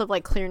bottles of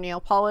like clear nail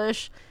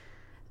polish,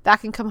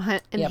 that can come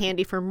in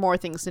handy for more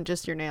things than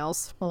just your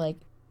nails. Well, like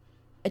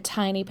a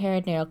tiny pair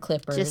of nail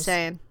clippers. Just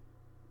saying.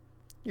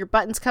 Your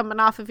buttons coming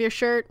off of your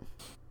shirt,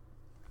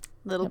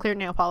 little clear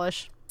nail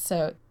polish.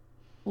 So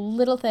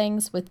little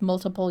things with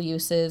multiple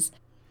uses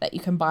that you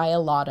can buy a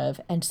lot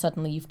of, and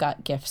suddenly you've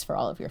got gifts for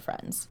all of your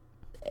friends.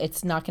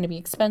 It's not going to be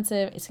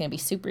expensive. It's going to be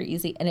super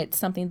easy, and it's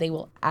something they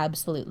will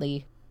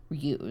absolutely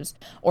use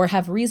or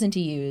have reason to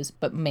use,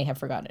 but may have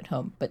forgotten at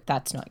home. But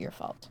that's not your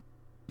fault.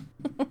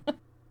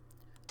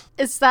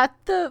 Is that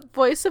the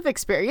voice of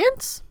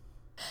experience?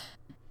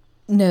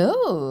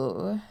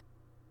 No.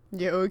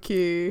 Yeah,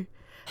 okay.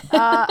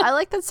 I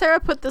like that Sarah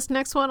put this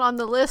next one on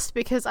the list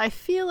because I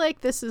feel like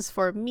this is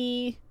for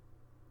me,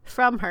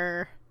 from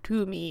her,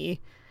 to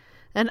me.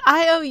 An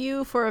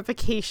IOU for a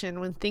vacation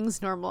when things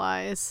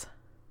normalize.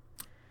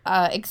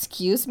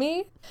 Excuse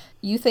me?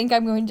 You think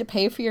I'm going to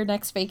pay for your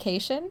next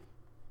vacation?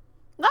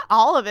 Not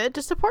all of it,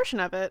 just a portion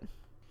of it.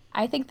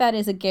 I think that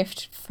is a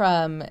gift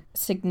from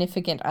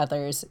significant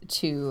others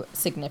to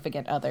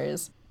significant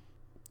others.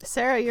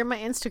 Sarah, you're my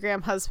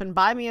Instagram husband.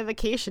 Buy me a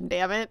vacation,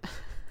 damn it.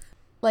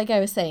 Like I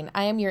was saying,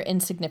 I am your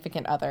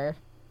insignificant other.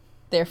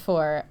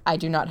 Therefore, I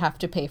do not have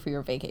to pay for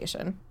your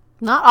vacation.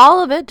 Not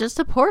all of it, just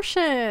a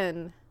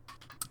portion.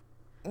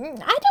 I don't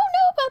know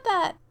about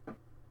that.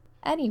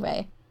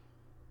 Anyway,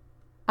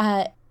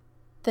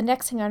 the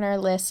next thing on our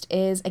list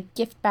is a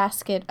gift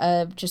basket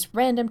of just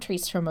random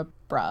treats from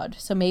abroad.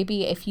 So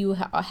maybe if you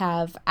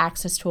have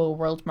access to a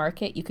world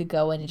market, you could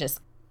go and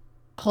just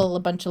pull a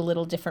bunch of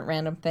little different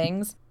random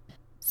things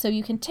so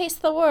you can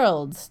taste the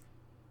world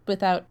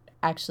without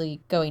actually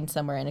going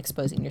somewhere and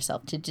exposing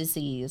yourself to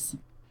disease.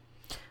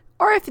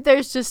 Or if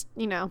there's just,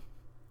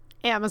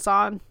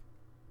 Amazon.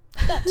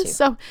 That too.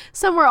 So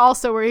somewhere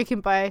also where you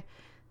can buy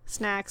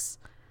snacks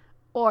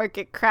or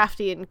get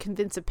crafty and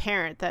convince a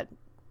parent that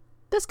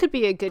this could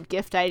be a good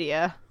gift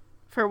idea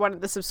for one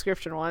of the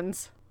subscription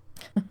ones.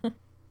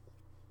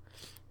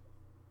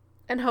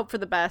 And hope for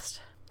the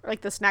best. Like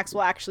the snacks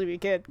will actually be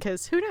good,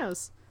 because who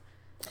knows?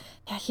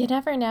 Yeah, you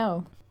never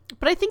know.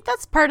 But I think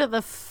that's part of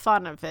the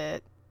fun of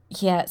it.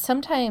 Yeah,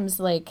 sometimes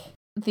like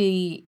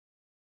the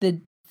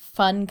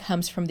fun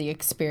comes from the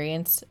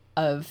experience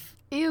of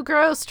Ew,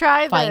 gross,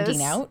 try finding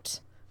this. out.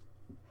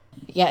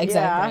 Yeah,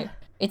 exactly. Yeah.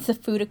 It's the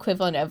food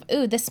equivalent of,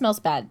 ooh, this smells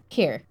bad.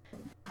 Here.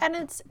 And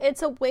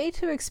it's a way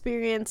to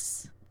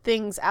experience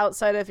things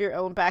outside of your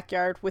own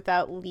backyard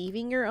without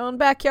leaving your own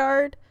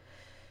backyard.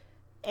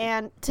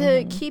 And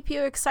to keep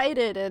you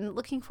excited and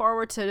looking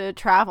forward to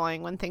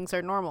traveling when things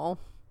are normal.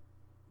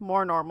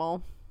 More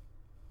normal.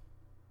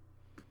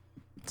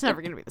 It's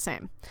never going to be the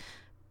same.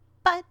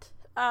 But,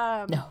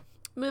 No.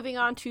 moving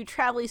on to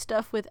travel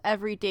stuff with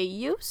everyday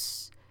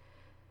use.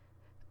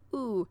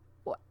 Ooh,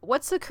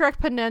 what's the correct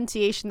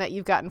pronunciation that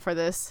you've gotten for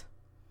this?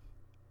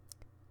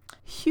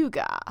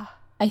 Hygge.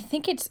 I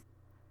think it's,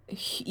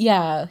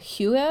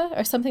 hygge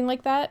or something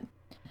like that.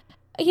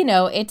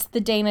 It's the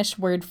Danish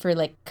word for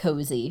like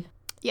cozy.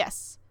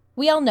 Yes.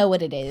 We all know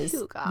what it is.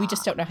 Hygge. We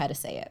just don't know how to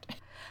say it.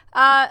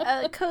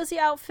 A cozy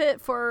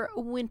outfit for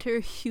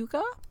winter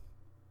hygge.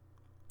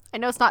 I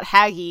know it's not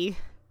haggy,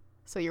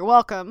 so you're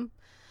welcome.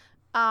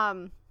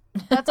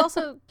 That's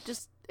also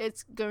just,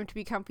 it's going to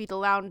be comfy to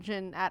lounge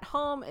in at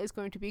home. It's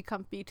going to be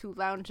comfy to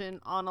lounge in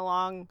on a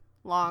long,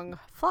 long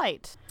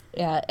flight.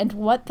 Yeah, and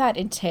what that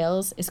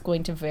entails is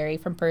going to vary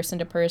from person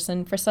to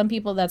person. For some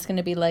people, that's going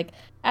to be like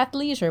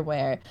athleisure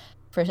wear.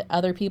 For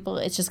other people,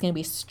 it's just going to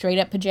be straight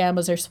up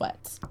pajamas or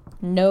sweats.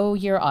 Know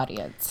your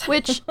audience.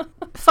 Which,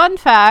 fun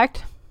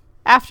fact,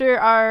 after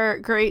our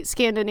great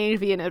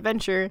Scandinavian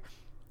adventure,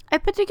 I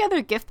put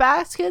together gift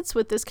baskets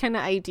with this kind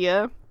of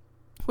idea,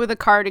 with a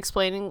card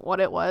explaining what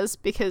it was,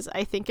 because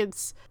I think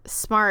it's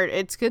smart.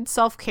 It's good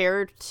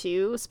self-care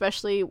too,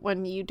 especially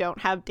when you don't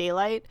have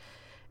daylight.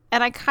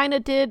 And I kind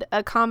of did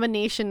a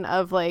combination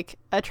of like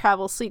a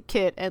travel sleep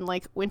kit and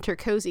like winter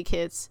cozy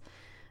kits.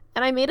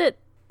 And I made it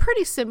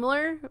pretty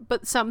similar,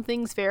 but some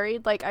things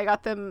varied. Like I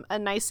got them a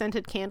nice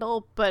scented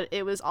candle, but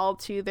it was all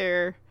to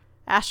their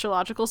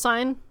astrological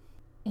sign.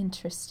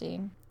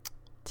 Interesting.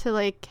 To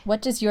like,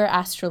 What does your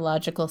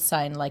astrological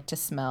sign like to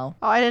smell?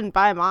 oh, I didn't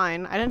buy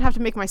mine. I didn't have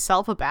to make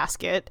myself a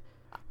basket.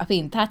 I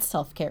mean, that's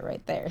self-care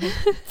right there.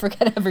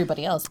 Forget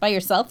everybody else. Buy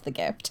yourself the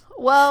gift.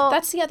 Well,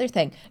 That's the other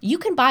thing. You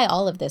can buy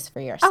all of this for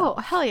yourself.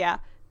 oh, hell yeah.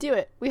 Do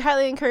it. We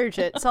highly encourage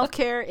it.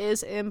 Self-care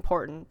is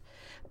important.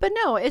 But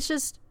no, it's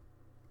just,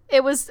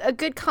 it was a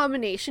good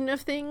combination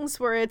of things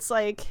where it's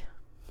like,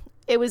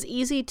 it was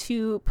easy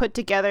to put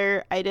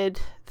together. I did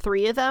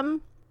 3 of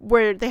them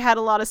where they had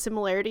a lot of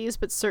similarities,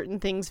 but certain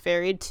things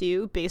varied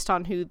too based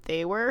on who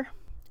they were,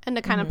 and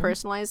to kind of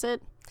personalize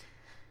it.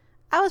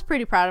 I was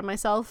pretty proud of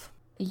myself.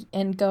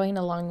 And going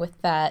along with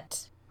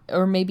that,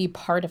 or maybe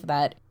part of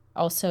that,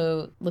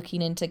 also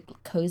looking into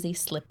cozy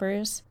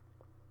slippers.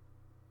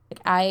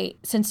 Like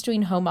since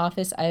doing home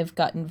office, I've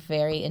gotten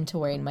very into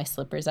wearing my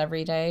slippers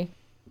every day.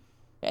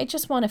 I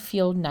just want to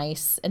feel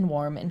nice and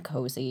warm and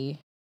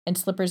cozy, and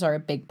slippers are a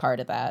big part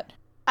of that.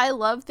 I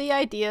love the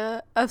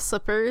idea of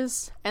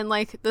slippers and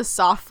like the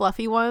soft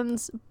fluffy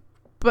ones,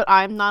 but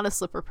I'm not a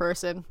slipper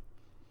person.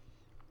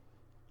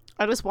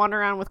 I just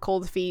wander around with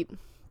cold feet.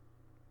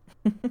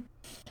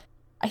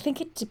 I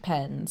think it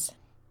depends.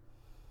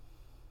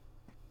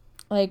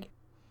 Like,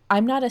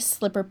 I'm not a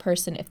slipper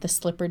person if the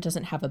slipper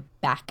doesn't have a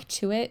back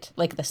to it,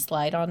 like the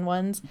slide-on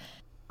ones.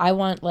 I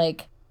want,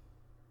 like,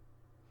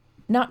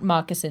 not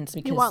moccasins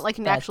because You want like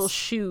an that's actual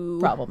shoe.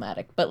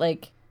 problematic, but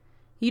like,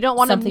 You don't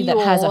want something a mule.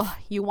 that has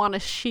You want a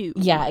shoe.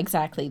 yeah,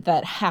 exactly.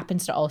 That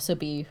happens to also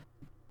be,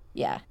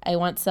 yeah. I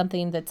want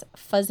something that's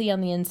fuzzy on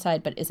the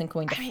inside but isn't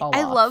going to fall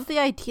I off. love the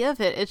idea of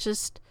it. It's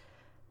just,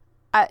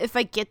 if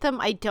I get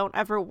them, I don't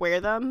ever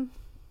wear them.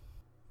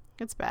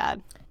 It's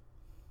bad.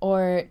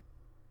 Or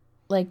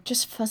like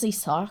just fuzzy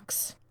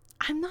socks.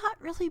 I'm not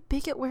really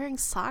big at wearing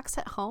socks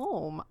at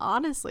home,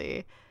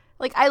 honestly.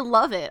 Like, I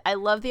love it. I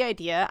love the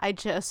idea. I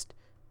just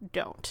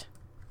don't.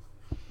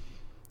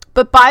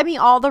 But buy me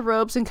all the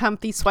robes and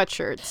comfy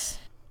sweatshirts.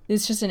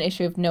 It's just an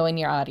issue of knowing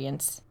your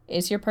audience.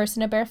 Is your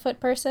person a barefoot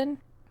person?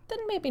 Then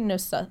maybe no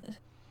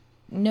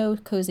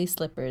cozy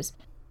slippers.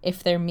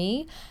 If they're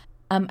me,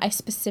 I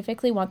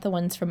specifically want the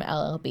ones from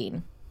LL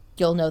Bean.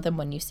 You'll know them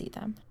when you see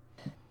them.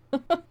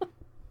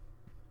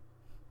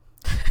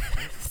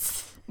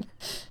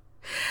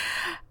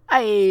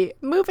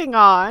 Moving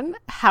on,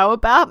 how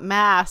about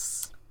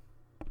masks?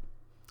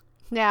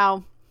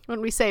 Now,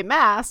 when we say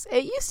mask,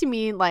 it used to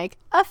mean like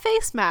a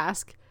face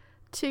mask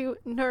to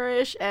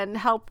nourish and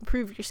help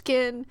improve your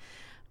skin.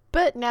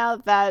 But now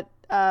that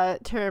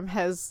term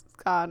has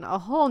gone a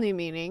whole new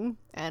meaning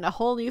and a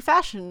whole new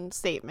fashion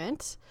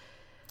statement.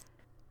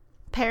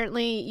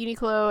 Apparently,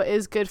 Uniqlo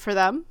is good for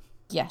them.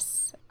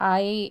 Yes.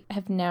 I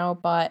have now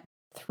bought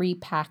 3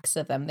 packs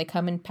of them. They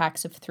come in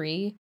packs of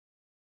 3.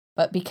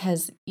 But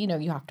because, you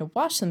have to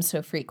wash them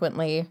so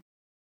frequently,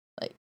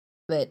 like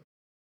that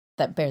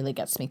barely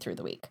gets me through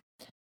the week.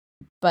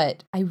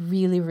 But I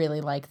really,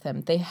 really like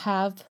them. They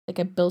have like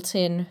a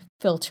built-in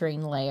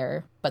filtering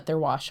layer, but they're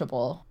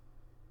washable.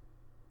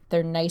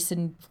 They're nice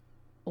and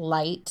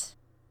light.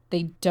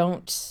 They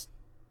don't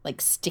like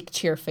stick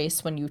to your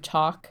face when you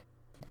talk.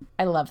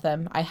 I love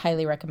them. I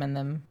highly recommend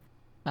them.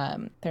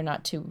 They're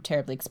not too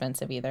terribly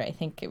expensive either. I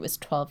think it was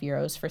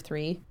 €12 for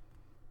 3.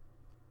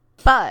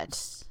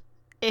 But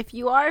if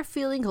you are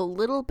feeling a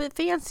little bit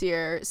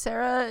fancier,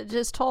 Sarah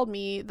just told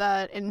me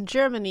that in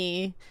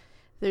Germany,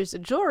 there's a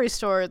jewelry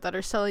store that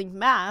are selling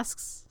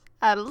masks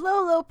at a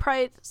low, low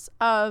price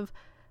of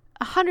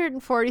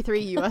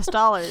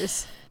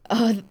 $143.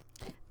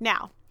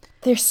 Now,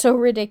 they're so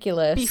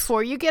ridiculous.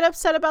 Before you get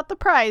upset about the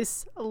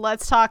price,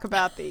 let's talk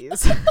about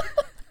these.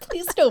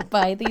 Please don't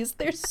buy these.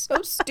 They're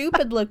so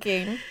stupid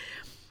looking.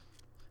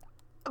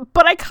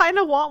 But I kind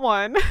of want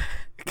one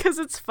because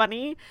it's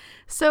funny.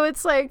 So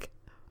it's like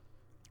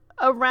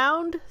a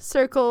round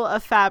circle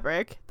of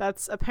fabric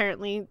that's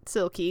apparently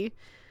silky,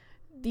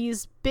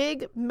 these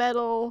big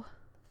metal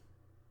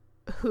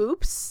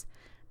hoops,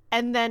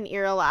 and then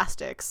ear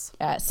elastics.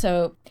 Yeah,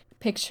 so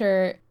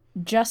picture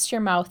just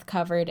your mouth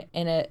covered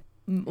in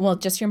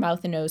just your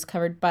mouth and nose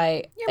covered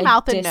by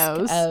a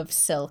disc of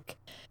silk.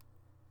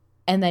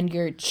 And then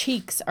your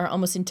cheeks are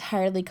almost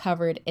entirely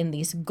covered in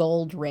these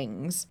gold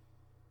rings.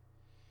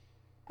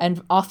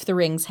 And off the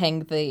rings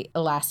hang the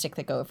elastic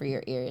that go over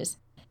your ears.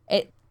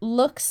 It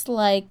looks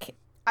like...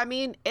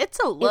 it's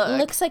a look. It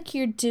looks like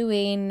you're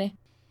doing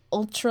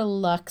Ultra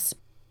Luxe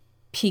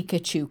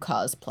Pikachu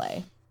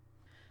cosplay.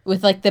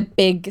 With, like, the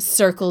big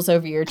circles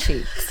over your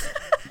cheeks.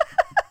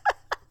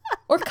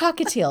 Or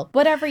cockatiel.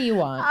 Whatever you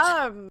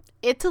want.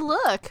 It's a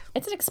look.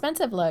 It's an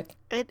expensive look.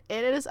 It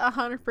is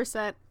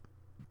 100%.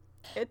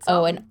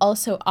 And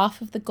also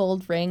off of the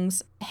gold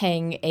rings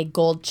hang a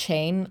gold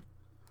chain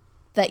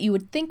that you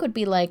would think would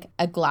be like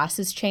a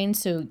glasses chain,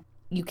 so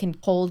you can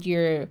hold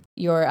your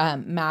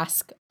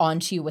mask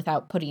onto you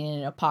without putting it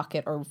in a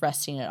pocket or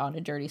resting it on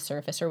a dirty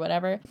surface or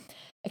whatever.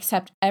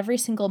 Except every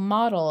single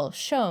model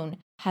shown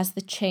has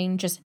the chain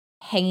just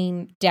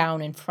hanging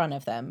down in front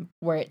of them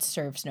where it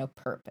serves no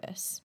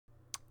purpose.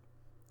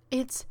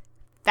 It's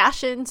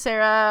fashion,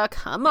 Sarah.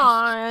 Come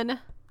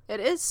on.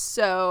 It is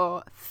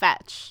so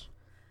fetch.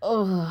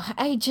 Oh,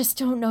 I just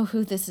don't know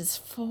who this is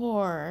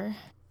for.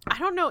 I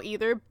don't know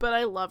either, but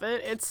I love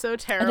it. It's so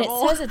terrible. And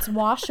it says it's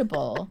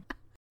washable.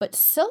 But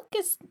silk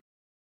is...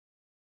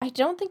 I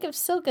don't think of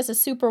silk as a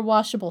super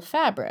washable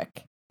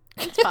fabric.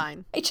 It's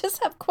fine. I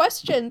just have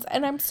questions,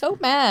 and I'm so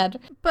mad.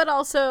 But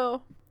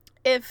also,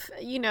 if,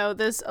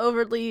 this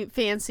overly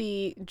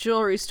fancy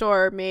jewelry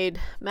store made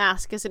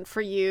mask isn't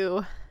for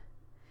you,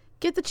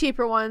 get the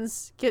cheaper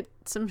ones. Get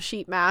some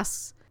sheet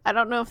masks. I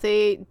don't know if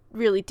they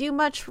really do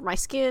much for my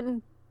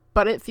skin,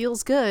 but it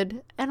feels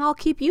good, and I'll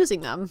keep using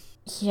them.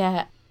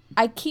 Yeah,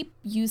 I keep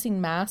using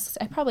masks.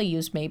 I probably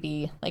use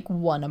maybe like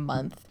one a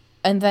month.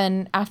 And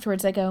then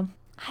afterwards I go,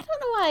 I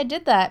don't know why I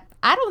did that.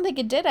 I don't think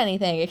it did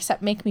anything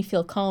except make me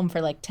feel calm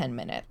for like 10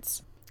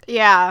 minutes.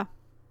 Yeah.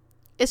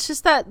 It's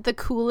just that the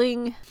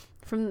cooling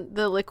from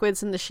the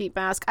liquids in the sheet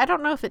mask, I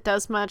don't know if it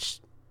does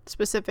much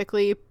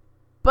specifically,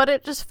 but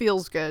it just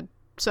feels good.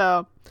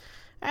 So,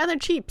 and they're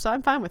cheap, so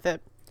I'm fine with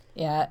it.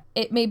 Yeah,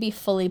 it may be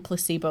fully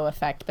placebo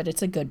effect, but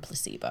it's a good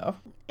placebo.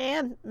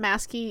 And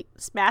Maskne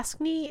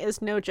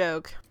is no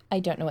joke.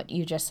 I don't know what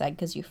you just said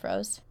because you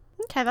froze.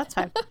 Okay, that's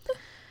fine.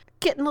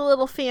 Getting a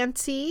little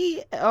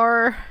fancy,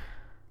 or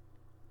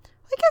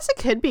I guess it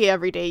could be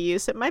everyday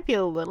use. It might be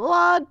a little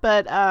odd,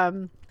 but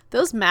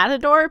those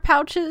Matador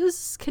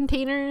pouches,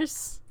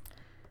 containers,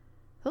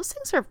 those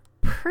things are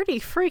pretty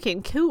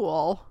freaking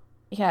cool.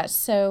 Yeah,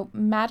 so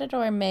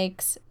Matador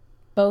makes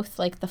both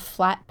like the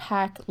flat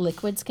pack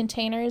liquids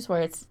containers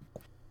where it's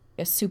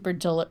a super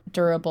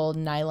durable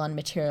nylon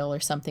material or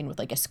something with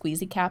like a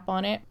squeezy cap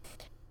on it.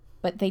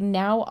 But they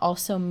now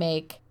also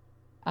make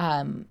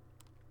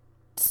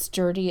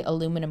sturdy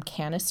aluminum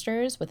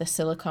canisters with a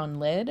silicone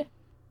lid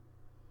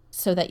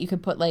so that you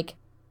could put like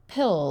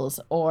pills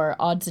or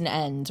odds and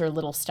ends or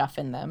little stuff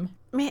in them.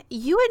 Man,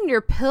 you and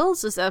your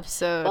pills this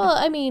episode. Well,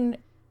 I mean,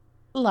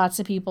 lots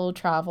of people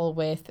travel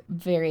with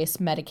various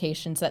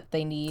medications that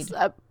they need.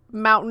 A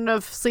mountain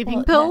of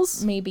sleeping pills?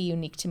 That may be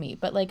unique to me,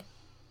 but like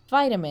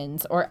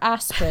vitamins or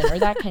aspirin or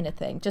that kind of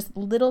thing. Just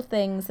little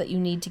things that you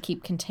need to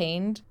keep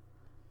contained,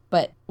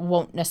 but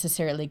won't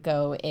necessarily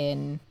go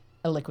in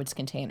a liquids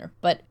container.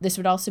 But this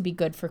would also be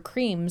good for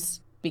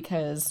creams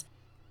because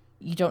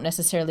you don't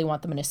necessarily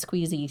want them in a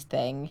squeezy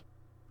thing.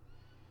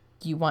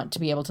 You want to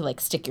be able to like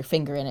stick your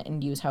finger in it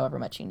and use however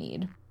much you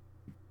need.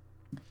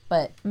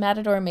 But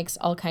Matador makes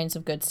all kinds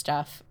of good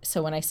stuff.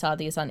 So when I saw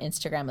these on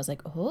Instagram, I was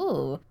like,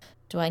 oh,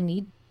 do I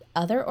need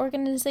other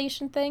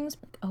organization things?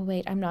 Oh,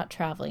 wait, I'm not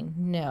traveling.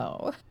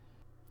 No.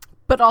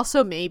 But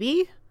also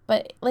maybe.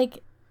 But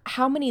like,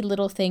 how many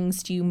little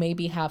things do you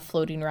maybe have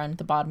floating around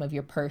the bottom of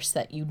your purse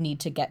that you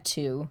need to get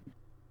to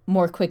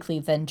more quickly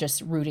than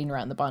just rooting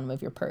around the bottom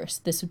of your purse?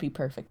 This would be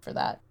perfect for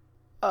that.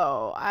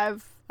 Oh, I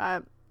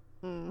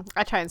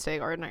try and stay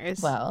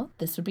organized. Well,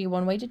 this would be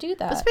one way to do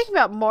that. But speaking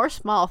about more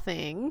small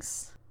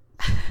things,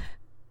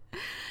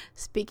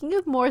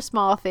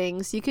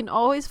 you can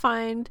always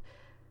find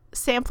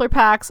sampler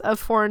packs of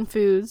foreign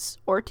foods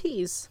or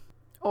teas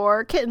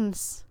or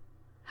kittens.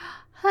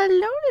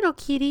 Hello, little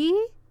kitty.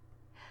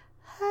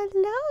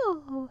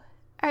 Hello.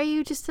 Are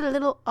you just a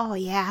little... Oh,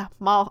 yeah.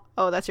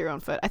 Oh, that's your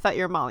own foot. I thought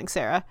you were mauling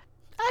Sarah.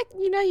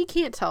 You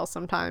can't tell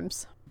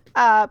sometimes.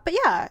 But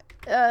yeah,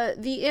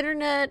 the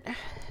internet,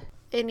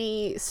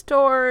 any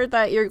store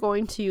that you're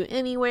going to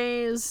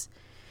anyways,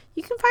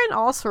 you can find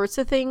all sorts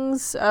of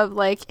things of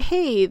like,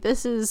 hey,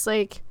 this is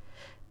like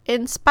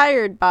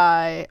inspired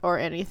by or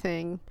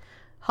anything.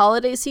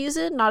 Holiday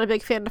season, not a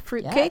big fan of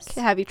fruitcake. Yes.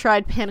 Have you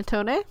tried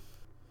panettone?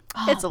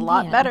 Oh, It's a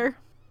lot better.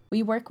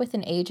 We work with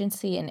an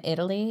agency in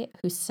Italy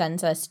who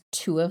sends us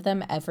 2 of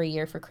them every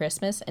year for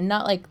Christmas, and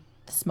not like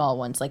the small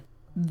ones, like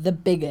the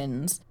big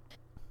ones.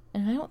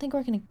 And I don't think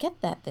we're going to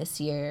get that this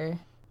year.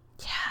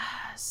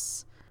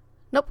 Yes.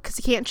 Nope, because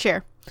you can't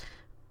share.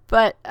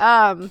 But,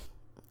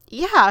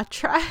 yeah,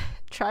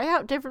 try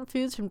out different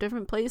foods from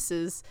different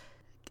places.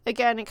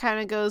 Again, it kind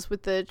of goes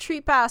with the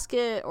treat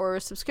basket or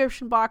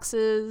subscription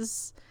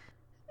boxes.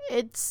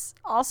 It's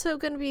also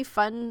going to be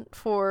fun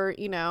for,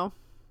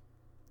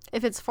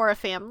 if it's for a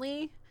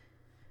family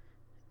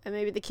and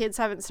maybe the kids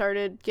haven't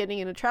started getting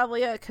into travel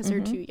yet because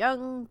they're too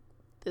young,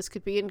 this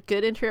could be a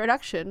good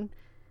introduction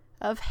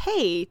of,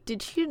 hey,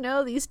 did you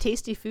know these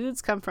tasty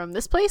foods come from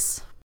this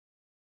place?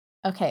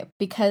 Okay,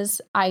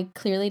 because I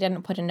clearly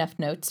didn't put enough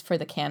notes for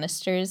the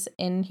canisters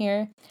in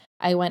here,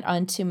 I went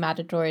onto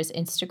Matador's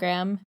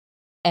Instagram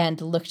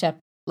and looked up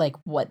like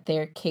what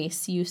their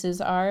case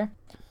uses are.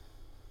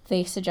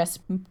 They suggest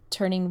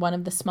turning one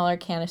of the smaller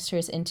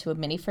canisters into a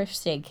mini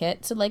first aid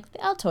kit, so like the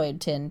Altoid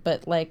tin,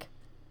 but like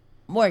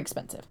more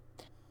expensive.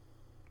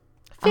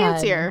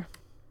 Fancier.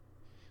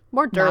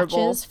 More durable.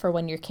 Matches for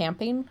when you're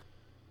camping,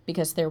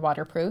 because they're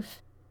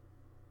waterproof.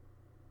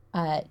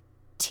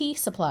 Tea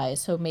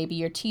supplies, so maybe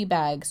your tea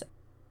bags,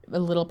 a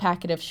little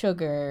packet of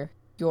sugar,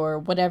 your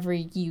whatever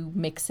you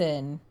mix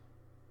in,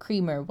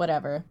 creamer,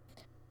 whatever.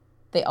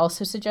 They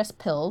also suggest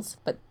pills,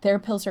 but their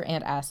pills are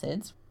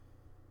antacids.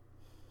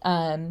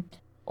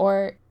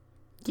 Or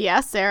yeah,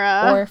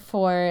 Sarah. Or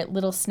for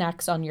little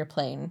snacks on your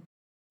plane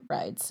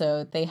ride.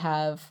 So they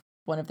have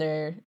one of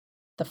the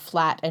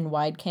flat and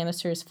wide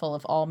canisters full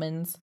of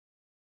almonds.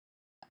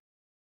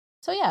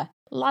 So yeah,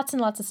 lots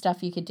and lots of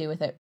stuff you could do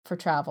with it for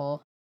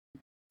travel.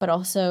 But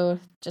also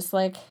just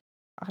like,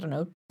 I don't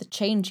know, the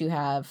change you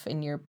have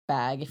in your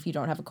bag if you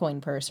don't have a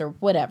coin purse or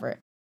whatever.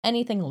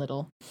 Anything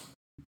little.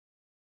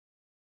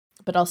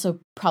 But also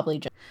probably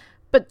just...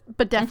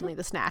 But definitely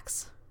the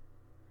snacks.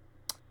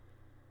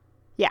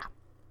 Yeah.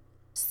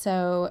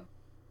 So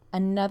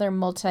another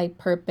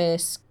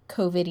multi-purpose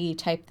COVID-y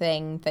type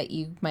thing that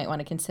you might want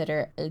to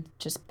consider is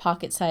just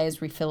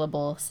pocket-sized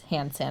refillable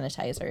hand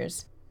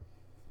sanitizers.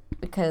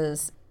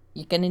 Because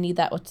you're going to need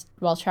that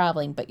while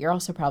traveling, but you're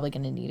also probably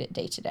going to need it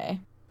day to day.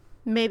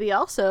 Maybe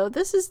also,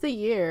 this is the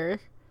year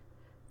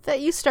that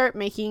you start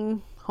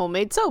making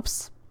homemade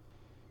soaps.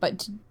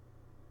 But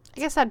I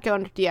guess I'd go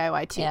under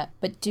DIY too. Yeah,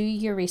 but do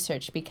your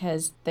research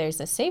because there's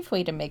a safe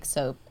way to make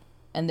soap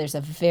and there's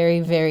a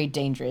very, very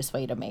dangerous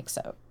way to make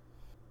soap.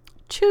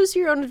 Choose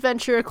your own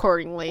adventure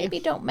accordingly. Maybe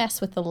don't mess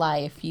with the lie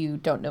if you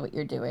don't know what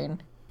you're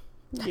doing.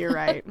 You're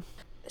right.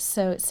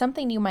 So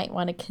something you might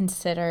want to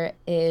consider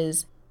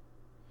is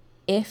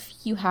if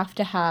you have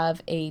to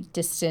have a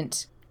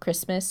distant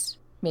Christmas,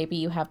 maybe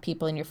you have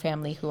people in your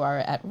family who are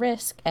at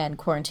risk and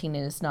quarantine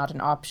is not an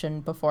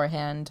option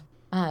beforehand,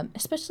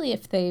 especially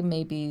if they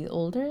may be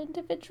older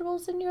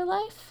individuals in your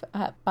life,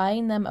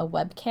 buying them a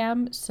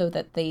webcam so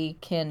that they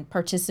can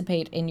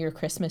participate in your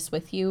Christmas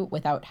with you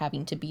without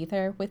having to be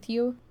there with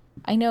you.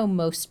 I know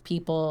most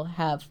people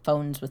have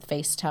phones with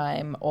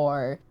FaceTime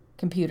or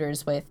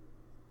computers with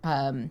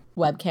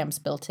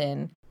webcams built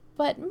in,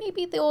 But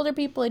maybe the older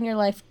people in your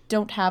life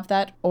don't have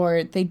that,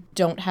 or they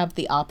don't have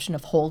the option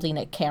of holding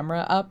a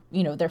camera up,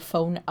 their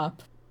phone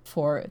up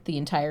for the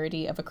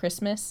entirety of a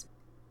Christmas.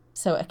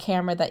 So a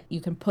camera that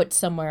you can put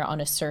somewhere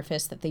on a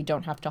surface that they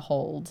don't have to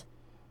hold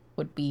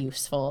would be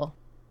useful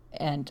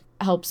and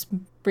helps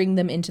bring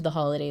them into the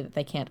holiday that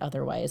they can't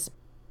otherwise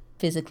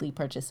physically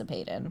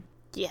participate in.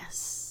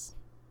 Yes.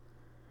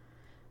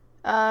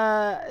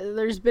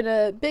 There's been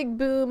a big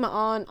boom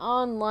on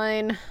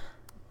online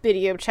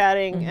video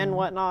chatting and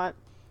whatnot,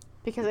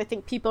 because I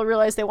think people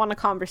realize they want a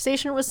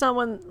conversation with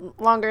someone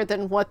longer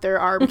than what their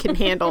arm can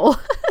handle.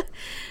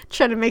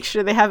 Trying to make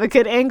sure they have a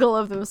good angle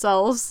of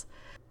themselves.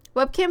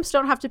 Webcams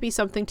don't have to be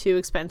something too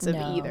expensive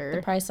either.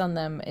 The price on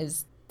them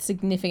is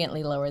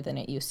significantly lower than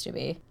it used to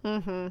be.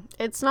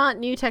 It's not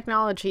new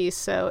technology,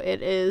 so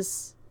it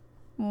is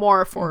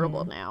more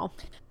affordable now.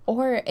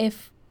 Or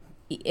if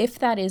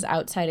that is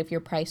outside of your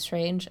price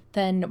range,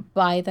 then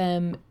buy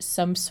them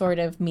some sort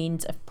of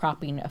means of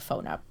propping a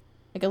phone up.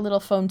 Like a little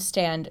phone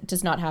stand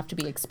does not have to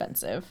be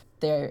expensive.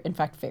 They're, in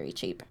fact, very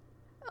cheap.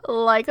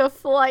 Like a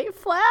flight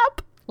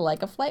flap?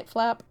 Like a flight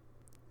flap.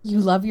 You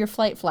love your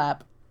flight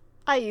flap.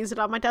 I use it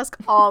on my desk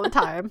all the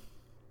time.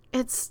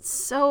 It's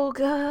so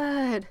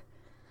good.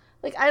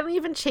 Like, I don't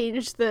even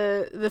change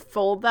the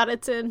fold that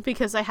it's in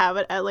because I have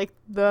it at, like,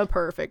 the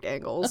perfect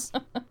angles.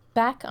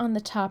 Back on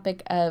the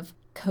topic of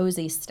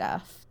cozy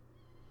stuff,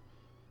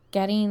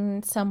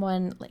 getting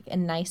someone like a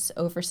nice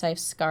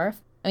oversized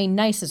scarf. I mean,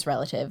 nice is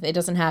relative. It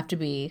doesn't have to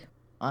be,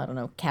 I don't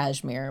know,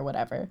 cashmere or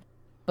whatever,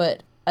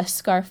 but a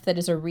scarf that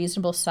is a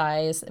reasonable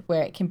size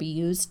where it can be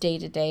used day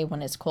to day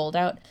when it's cold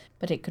out,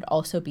 but it could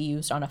also be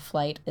used on a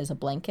flight as a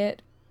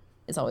blanket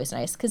is always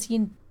nice, because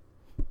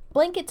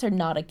blankets are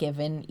not a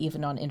given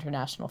even on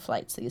international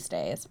flights these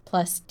days.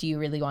 Plus, do you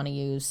really want to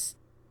use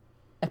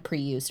a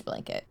pre-used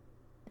blanket?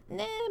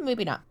 Nah,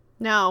 maybe not.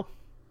 No.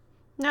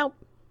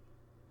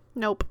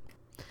 Nope.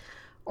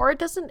 Or it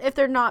doesn't, if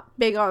they're not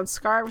big on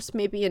scarves,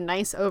 maybe a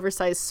nice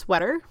oversized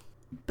sweater.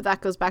 But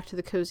that goes back to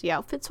the cozy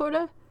outfit, sort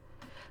of.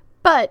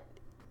 But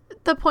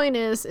the point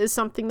is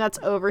something that's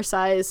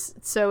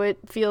oversized so it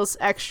feels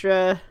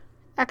extra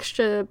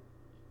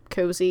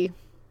cozy,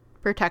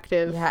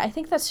 protective. Yeah, I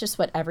think that's just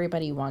what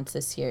everybody wants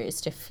this year,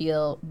 is to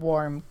feel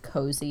warm,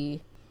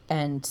 cozy,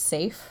 and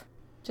safe.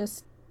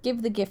 Just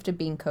give the gift of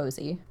being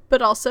cozy.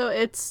 But also,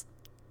 it's...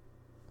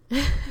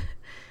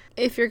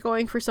 if you're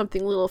going for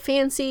something a little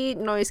fancy,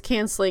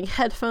 noise-canceling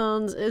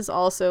headphones is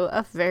also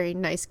a very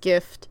nice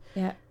gift.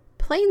 Yeah.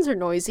 Planes are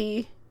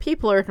noisy.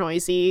 People are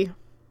noisy.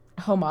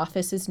 Home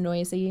office is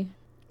noisy.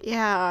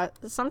 Yeah,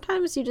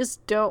 sometimes you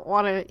just don't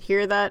want to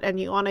hear that, and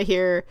you want to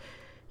hear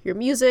your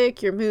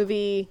music, your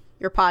movie,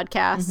 your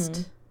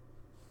podcast,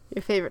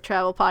 your favorite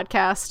travel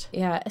podcast.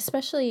 Yeah,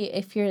 especially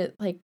if you're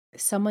like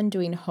someone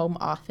doing home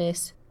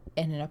office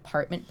in an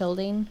apartment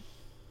building.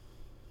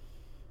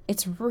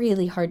 It's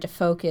really hard to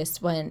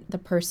focus when the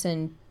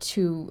person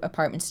 2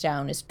 apartments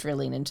down is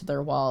drilling into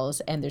their walls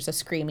and there's a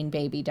screaming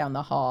baby down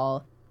the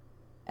hall.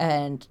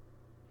 And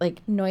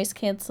like noise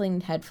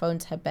canceling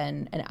headphones have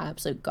been an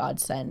absolute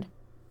godsend.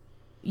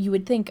 You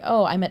would think,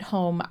 oh, I'm at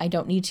home, I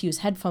don't need to use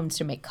headphones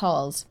to make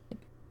calls,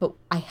 but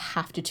I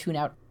have to tune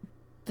out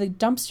the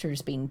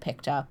dumpsters being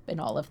picked up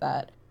and all of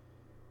that.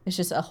 It's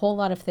just a whole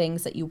lot of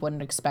things that you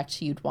wouldn't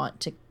expect you'd want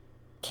to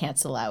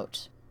cancel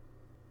out.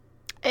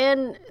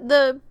 And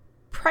the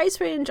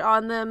price range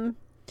on them,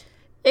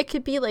 it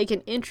could be like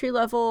an entry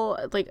level,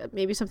 like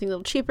maybe something a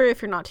little cheaper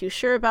if you're not too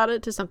sure about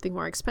it, to something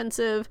more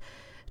expensive.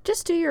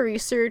 Just do your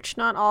research.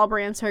 Not all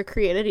brands are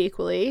created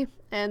equally,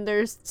 and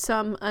there's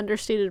some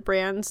understated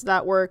brands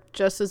that work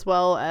just as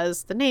well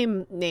as the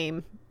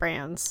name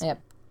brands. Yep.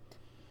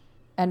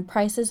 And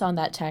prices on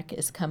that tech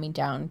is coming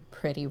down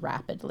pretty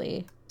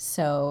rapidly.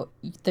 So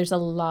there's a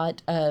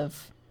lot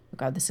of, oh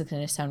God, this is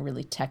going to sound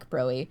really tech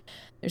bro-y.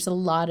 There's a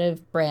lot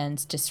of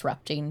brands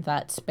disrupting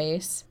that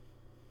space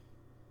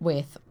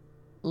with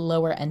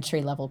lower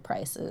entry level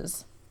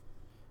prices.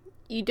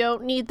 You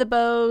don't need the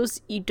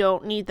Bose, you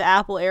don't need the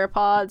Apple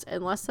AirPods,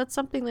 unless that's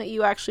something that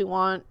you actually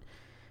want.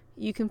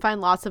 You can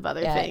find lots of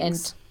other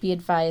things. And be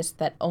advised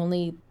that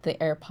only the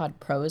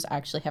AirPod Pros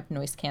actually have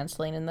noise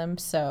canceling in them.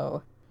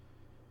 So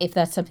if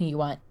that's something you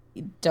want,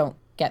 don't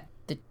get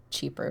the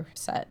cheaper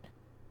set.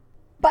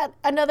 But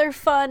another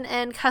fun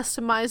and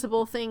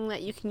customizable thing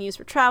that you can use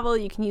for travel,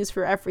 you can use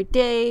for every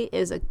day,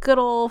 is a good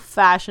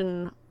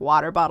old-fashioned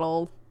water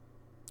bottle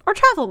or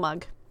travel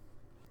mug.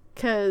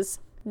 Because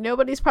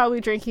nobody's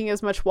probably drinking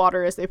as much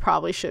water as they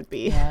probably should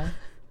be. Yeah.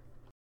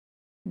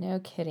 No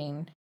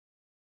kidding.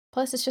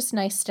 Plus, it's just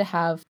nice to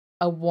have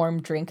a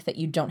warm drink that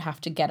you don't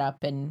have to get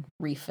up and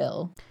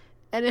refill.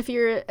 And if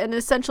you're an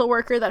essential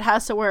worker that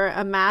has to wear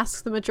a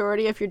mask the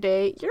majority of your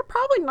day, you're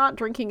probably not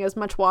drinking as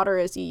much water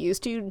as you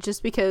used to,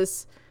 just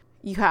because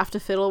you have to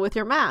fiddle with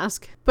your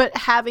mask. But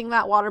having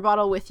that water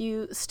bottle with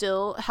you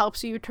still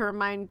helps you to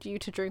remind you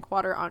to drink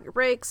water on your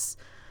breaks,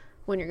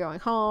 when you're going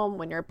home,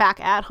 when you're back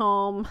at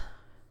home,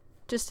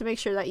 just to make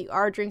sure that you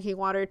are drinking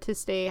water to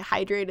stay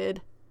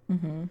hydrated.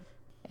 Mm-hmm.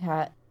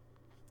 Yeah.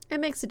 It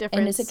makes a difference.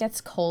 And as it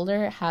gets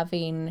colder,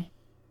 having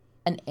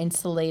an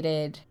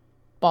insulated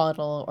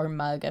bottle or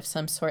mug of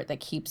some sort that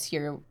keeps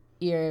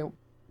your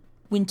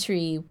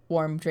wintry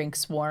warm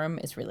drinks warm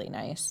is really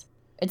nice.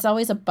 It's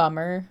always a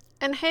bummer.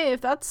 And hey,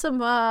 if that's some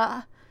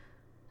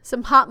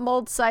hot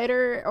mulled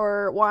cider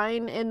or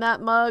wine in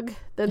that mug,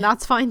 then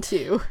that's fine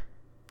too.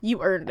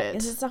 You earned it.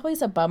 It's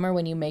always a bummer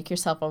when you make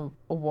yourself a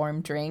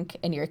warm drink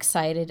and you're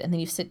excited and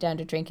then you sit down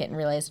to drink it and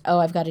realize, oh,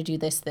 I've got to do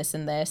this, this,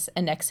 and this.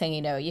 And next thing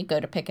you know, you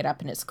go to pick it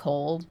up and it's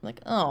cold. Like,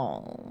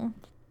 oh,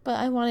 but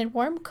I wanted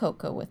warm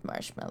cocoa with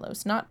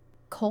marshmallows, not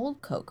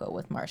cold cocoa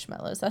with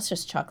marshmallows. That's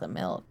just chocolate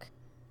milk.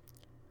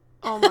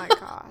 Oh my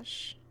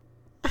gosh.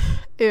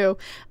 Ew.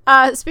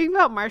 Speaking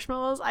about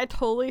marshmallows, I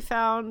totally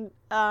found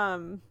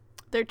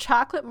their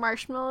chocolate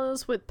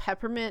marshmallows with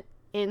peppermint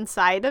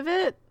inside of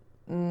it.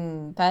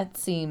 That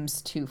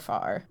seems too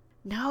far.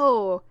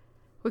 No.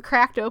 We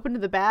cracked open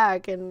the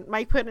bag and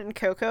Mike put it in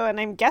cocoa and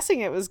I'm guessing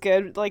it was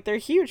good. Like, they're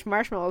huge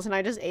marshmallows and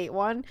I just ate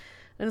one.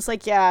 And it's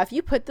like, yeah, if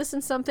you put this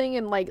in something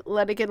and like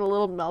let it get a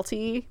little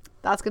melty,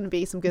 that's going to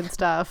be some good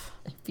stuff.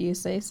 If you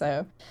say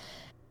so.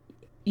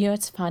 You know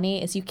what's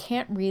funny is you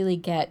can't really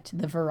get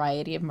the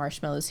variety of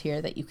marshmallows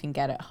here that you can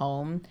get at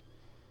home.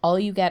 All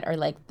you get are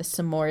like the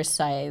s'mores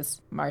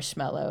size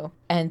marshmallow,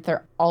 and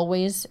they're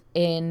always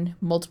in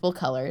multiple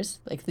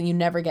colors. Like, you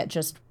never get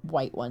just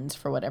white ones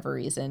for whatever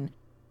reason.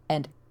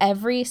 And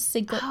every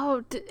single...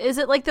 Oh, is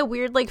it like the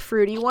weird, like,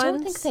 fruity ones? I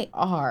don't think they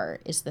are,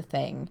 is the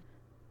thing.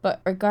 But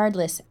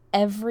regardless,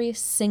 every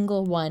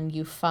single one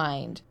you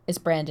find is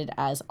branded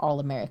as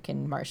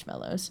All-American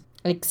marshmallows.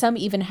 Like, some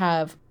even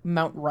have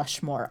Mount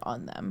Rushmore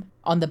on them.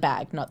 On the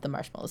bag, not the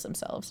marshmallows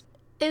themselves.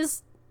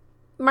 Is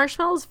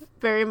marshmallows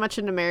very much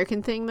an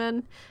American thing,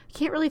 then? I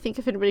can't really think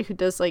of anybody who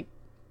does, like,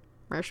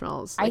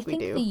 marshmallows like we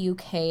do. I think the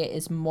UK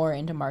is more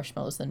into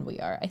marshmallows than we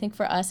are. I think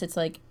for us, it's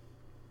like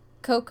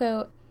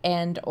cocoa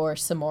and or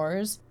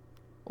s'mores,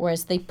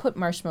 whereas they put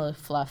marshmallow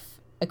fluff,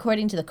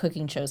 according to the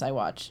cooking shows I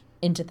watch,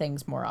 into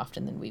things more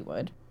often than we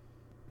would.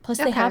 Plus,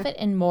 they have it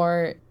in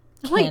more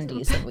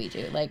candies than we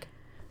do, like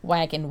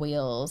wagon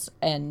wheels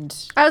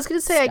and I was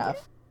gonna say,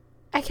 stuff.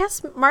 I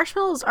guess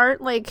marshmallows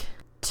aren't like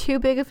too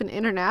big of an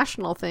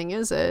international thing,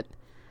 is it?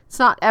 It's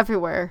not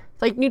everywhere.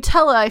 Like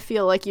Nutella, I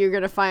feel like you're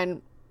gonna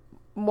find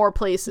more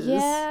places.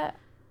 Yeah,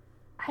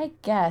 I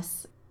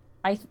guess.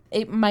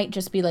 It might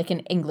just be like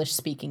an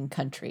English-speaking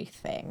country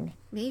thing.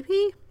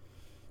 Maybe?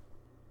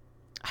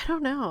 I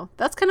don't know.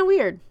 That's kind of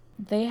weird.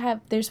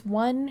 There's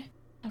one,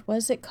 what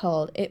is it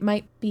called? It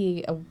might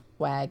be a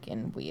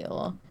wagon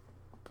wheel.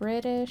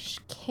 British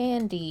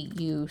candy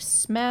you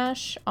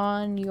smash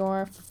on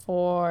your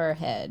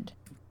forehead.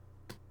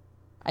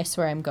 I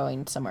swear I'm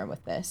going somewhere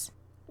with this.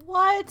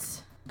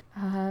 What?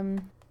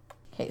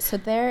 Okay, so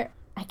there,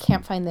 I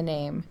can't find the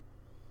name.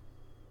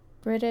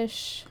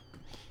 British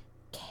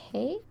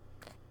cake?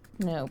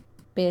 No,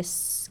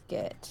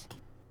 biscuit.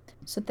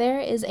 So there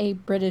is a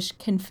British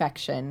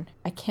confection.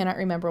 I cannot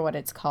remember what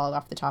it's called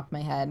off the top of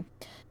my head,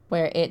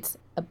 where it's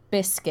a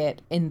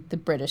biscuit in the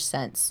British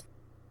sense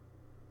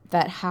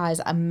that has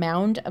a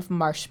mound of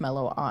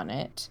marshmallow on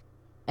it,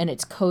 and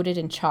it's coated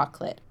in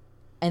chocolate.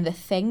 And the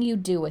thing you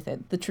do with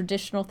it, the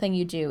traditional thing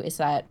you do, is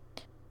that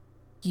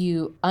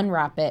you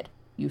unwrap it,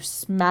 you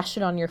smash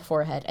it on your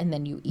forehead, and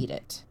then you eat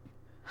it.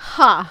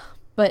 Huh.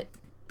 But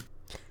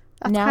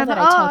that's now that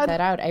I odd. type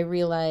that out, I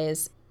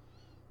realize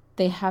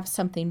they have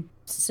something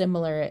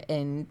similar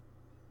in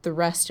the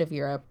rest of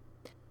Europe.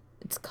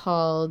 It's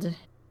called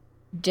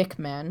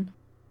Dickman.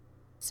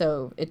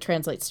 So it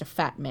translates to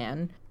fat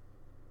man.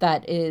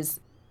 That is...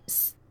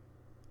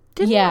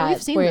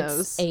 we've seen where those.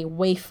 It's a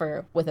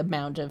wafer with a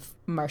mound of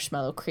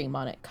marshmallow cream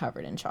on it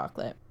covered in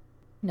chocolate.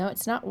 No,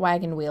 it's not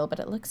wagon wheel, but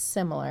it looks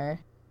similar.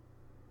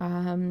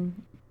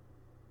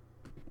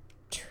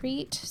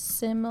 Treat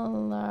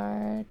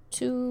similar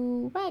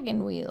to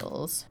wagon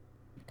wheels.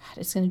 God,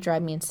 it's going to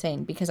drive me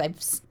insane because I've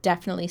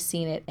definitely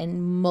seen it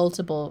in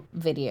multiple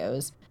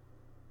videos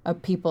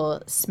of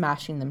people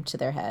smashing them to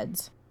their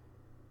heads.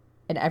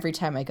 And every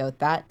time I go,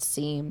 that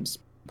seems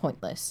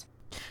pointless.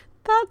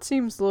 That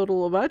seems a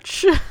little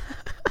much.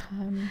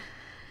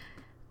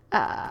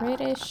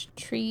 British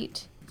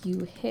treat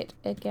you hit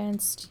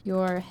against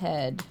your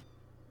head.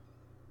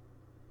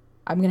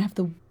 I'm going to have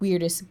the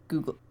weirdest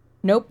Google.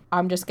 Nope,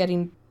 I'm just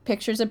getting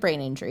pictures of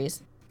brain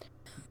injuries.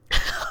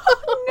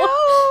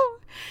 Oh,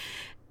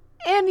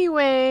 no!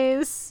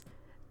 Anyways,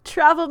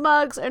 travel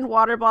mugs and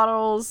water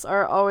bottles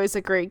are always a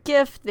great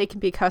gift. They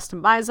can be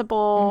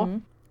customizable. Mm-hmm.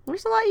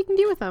 There's a lot you can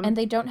do with them. And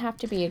they don't have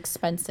to be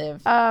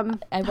expensive. I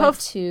went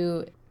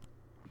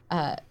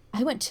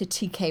to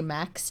TK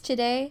Maxx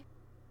today,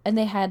 and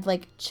they had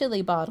like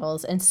chili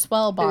bottles and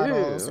Swell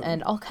bottles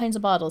and all kinds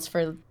of bottles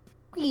for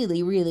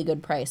really, really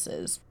good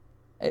prices.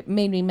 It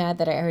made me mad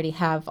that I already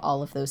have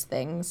all of those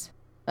things.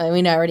 I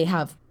mean, I already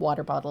have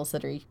water bottles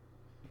that are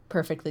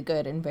perfectly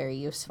good and very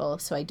useful,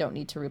 so I don't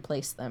need to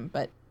replace them.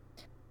 But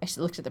I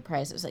looked at the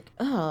price. I was like,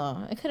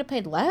 oh, I could have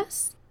paid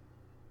less?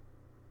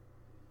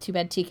 Too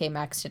bad TK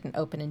Maxx didn't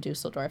open in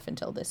Dusseldorf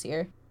until this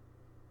year.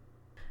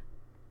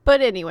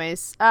 But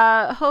anyways,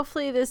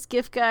 hopefully this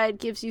gift guide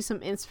gives you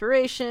some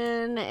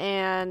inspiration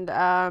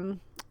and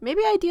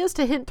maybe ideas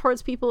to hint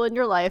towards people in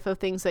your life of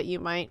things that you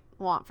might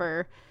want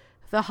for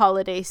the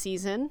holiday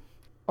season.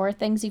 Or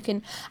things you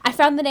can... I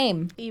found the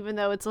name! Even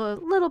though it's a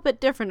little bit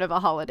different of a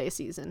holiday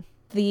season.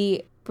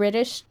 The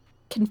British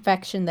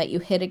confection that you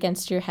hit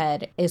against your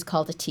head is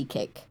called a tea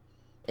cake.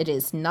 It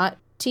is not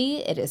tea,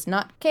 it is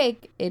not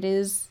cake, it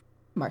is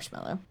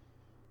marshmallow.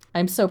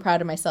 I'm so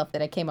proud of myself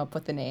that I came up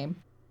with the name.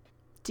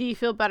 Do you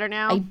feel better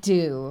now? I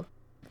do.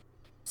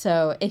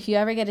 So if you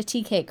ever get a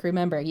tea cake,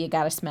 remember, you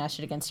gotta smash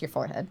it against your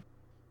forehead.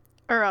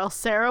 Or else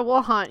Sarah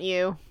will haunt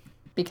you.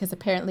 Because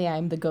apparently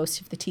I'm the ghost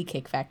of the tea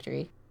cake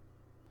factory.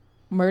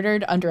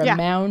 Murdered under a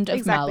mound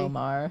of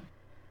Malomar.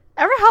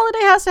 Every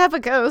holiday has to have a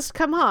ghost.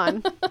 Come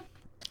on.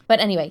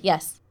 But anyway,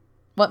 yes.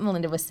 What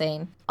Melinda was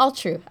saying. All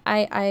true.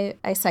 I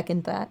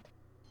second that.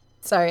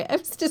 Sorry, I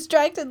was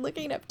distracted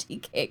looking up tea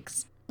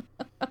cakes.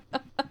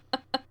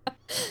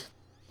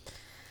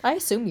 I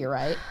assume you're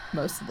right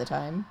most of the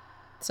time.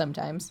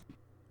 Sometimes.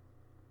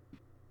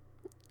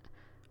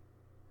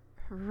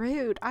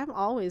 Rude. I'm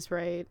always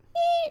right.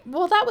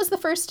 Well, that was the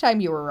first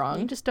time you were wrong.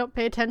 You just don't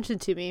pay attention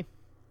to me.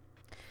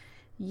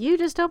 You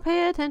just don't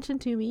pay attention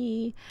to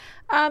me.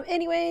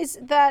 Anyways,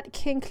 that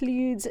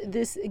concludes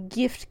this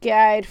gift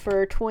guide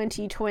for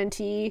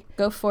 2020.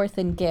 Go forth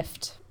and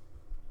gift.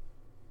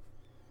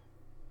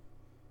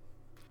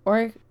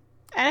 And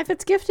if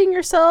it's gifting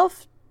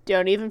yourself,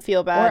 don't even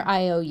feel bad. Or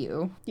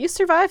IOU. You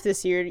survived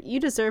this year. You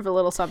deserve a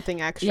little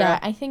something extra. Yeah,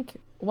 I think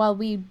while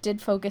we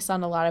did focus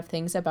on a lot of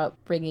things about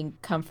bringing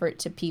comfort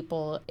to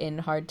people in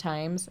hard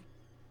times,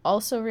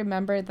 also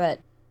remember that,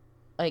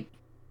 like,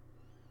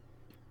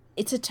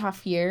 it's a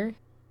tough year.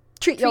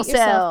 Treat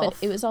yourself.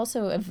 But it was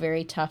also a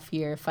very tough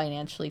year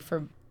financially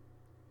for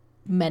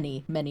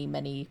many, many,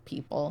 many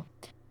people.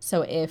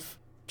 So if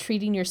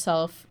treating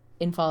yourself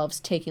involves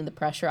taking the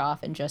pressure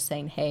off and just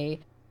saying, hey,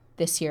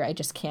 this year I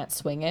just can't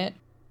swing it,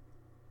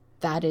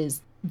 that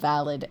is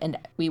valid and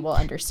we will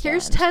understand.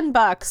 Here's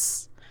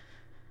 $10.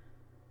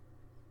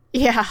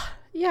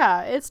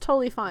 Yeah, it's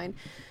totally fine.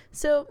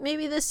 So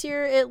maybe this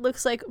year it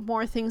looks like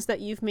more things that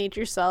you've made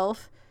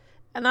yourself,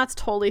 and that's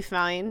totally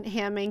fine.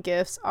 Handmade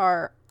gifts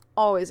are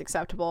always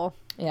acceptable.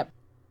 Yep.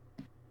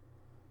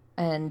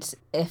 And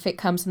if it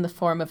comes in the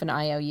form of an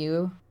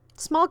IOU,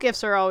 small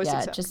gifts are always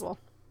acceptable.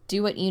 Just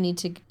do what you need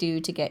to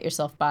do to get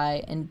yourself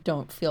by, and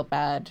don't feel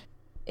bad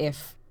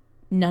if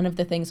none of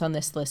the things on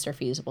this list are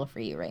feasible for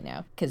you right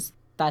now, because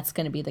that's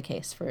going to be the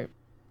case for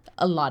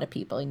a lot of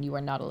people, and you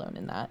are not alone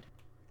in that.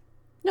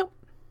 Nope.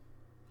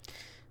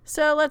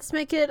 So let's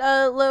make it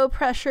a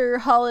low-pressure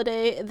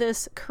holiday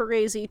this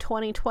crazy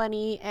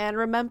 2020, and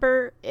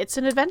remember, it's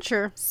an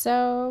adventure.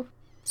 So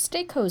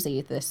stay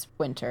cozy this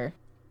winter.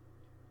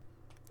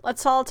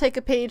 Let's all take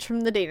a page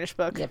from the Danish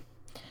book. Yep.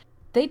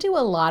 They do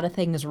a lot of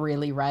things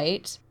really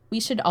right. We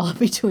should all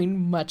be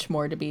doing much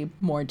more to be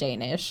more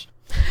Danish.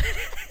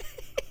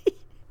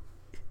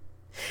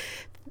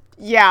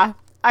 Yeah,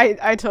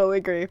 I totally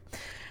agree.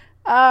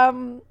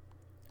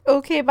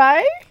 Okay,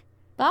 bye.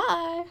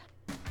 Bye.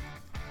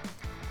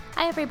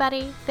 Hi,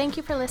 everybody. Thank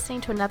you for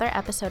listening to another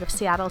episode of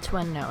Seattle to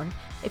Unknown.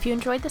 If you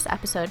enjoyed this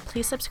episode,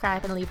 please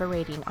subscribe and leave a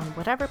rating on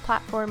whatever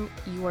platform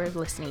you are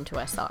listening to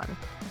us on.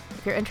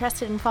 If you're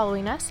interested in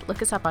following us,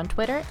 look us up on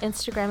Twitter,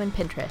 Instagram, and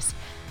Pinterest.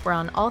 We're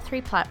on all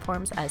 3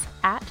 platforms as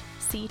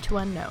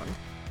 @C2Unknown.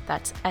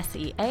 That's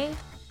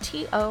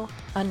SEATO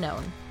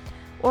Unknown.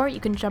 Or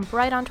you can jump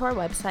right onto our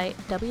website,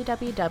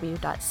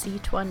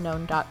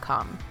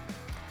 www.c2unknown.com.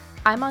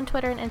 I'm on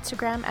Twitter and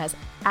Instagram as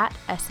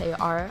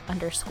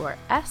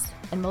 @SAR_S,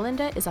 and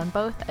Melinda is on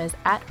both as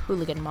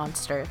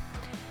 @HooliganMonster.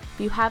 If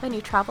you have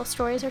any travel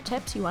stories or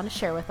tips you want to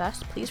share with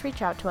us, please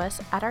reach out to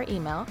us at our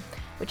email,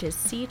 which is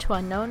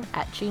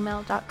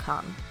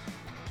c2unknown@gmail.com.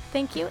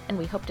 Thank you, and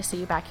we hope to see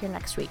you back here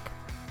next week.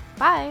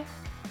 Bye!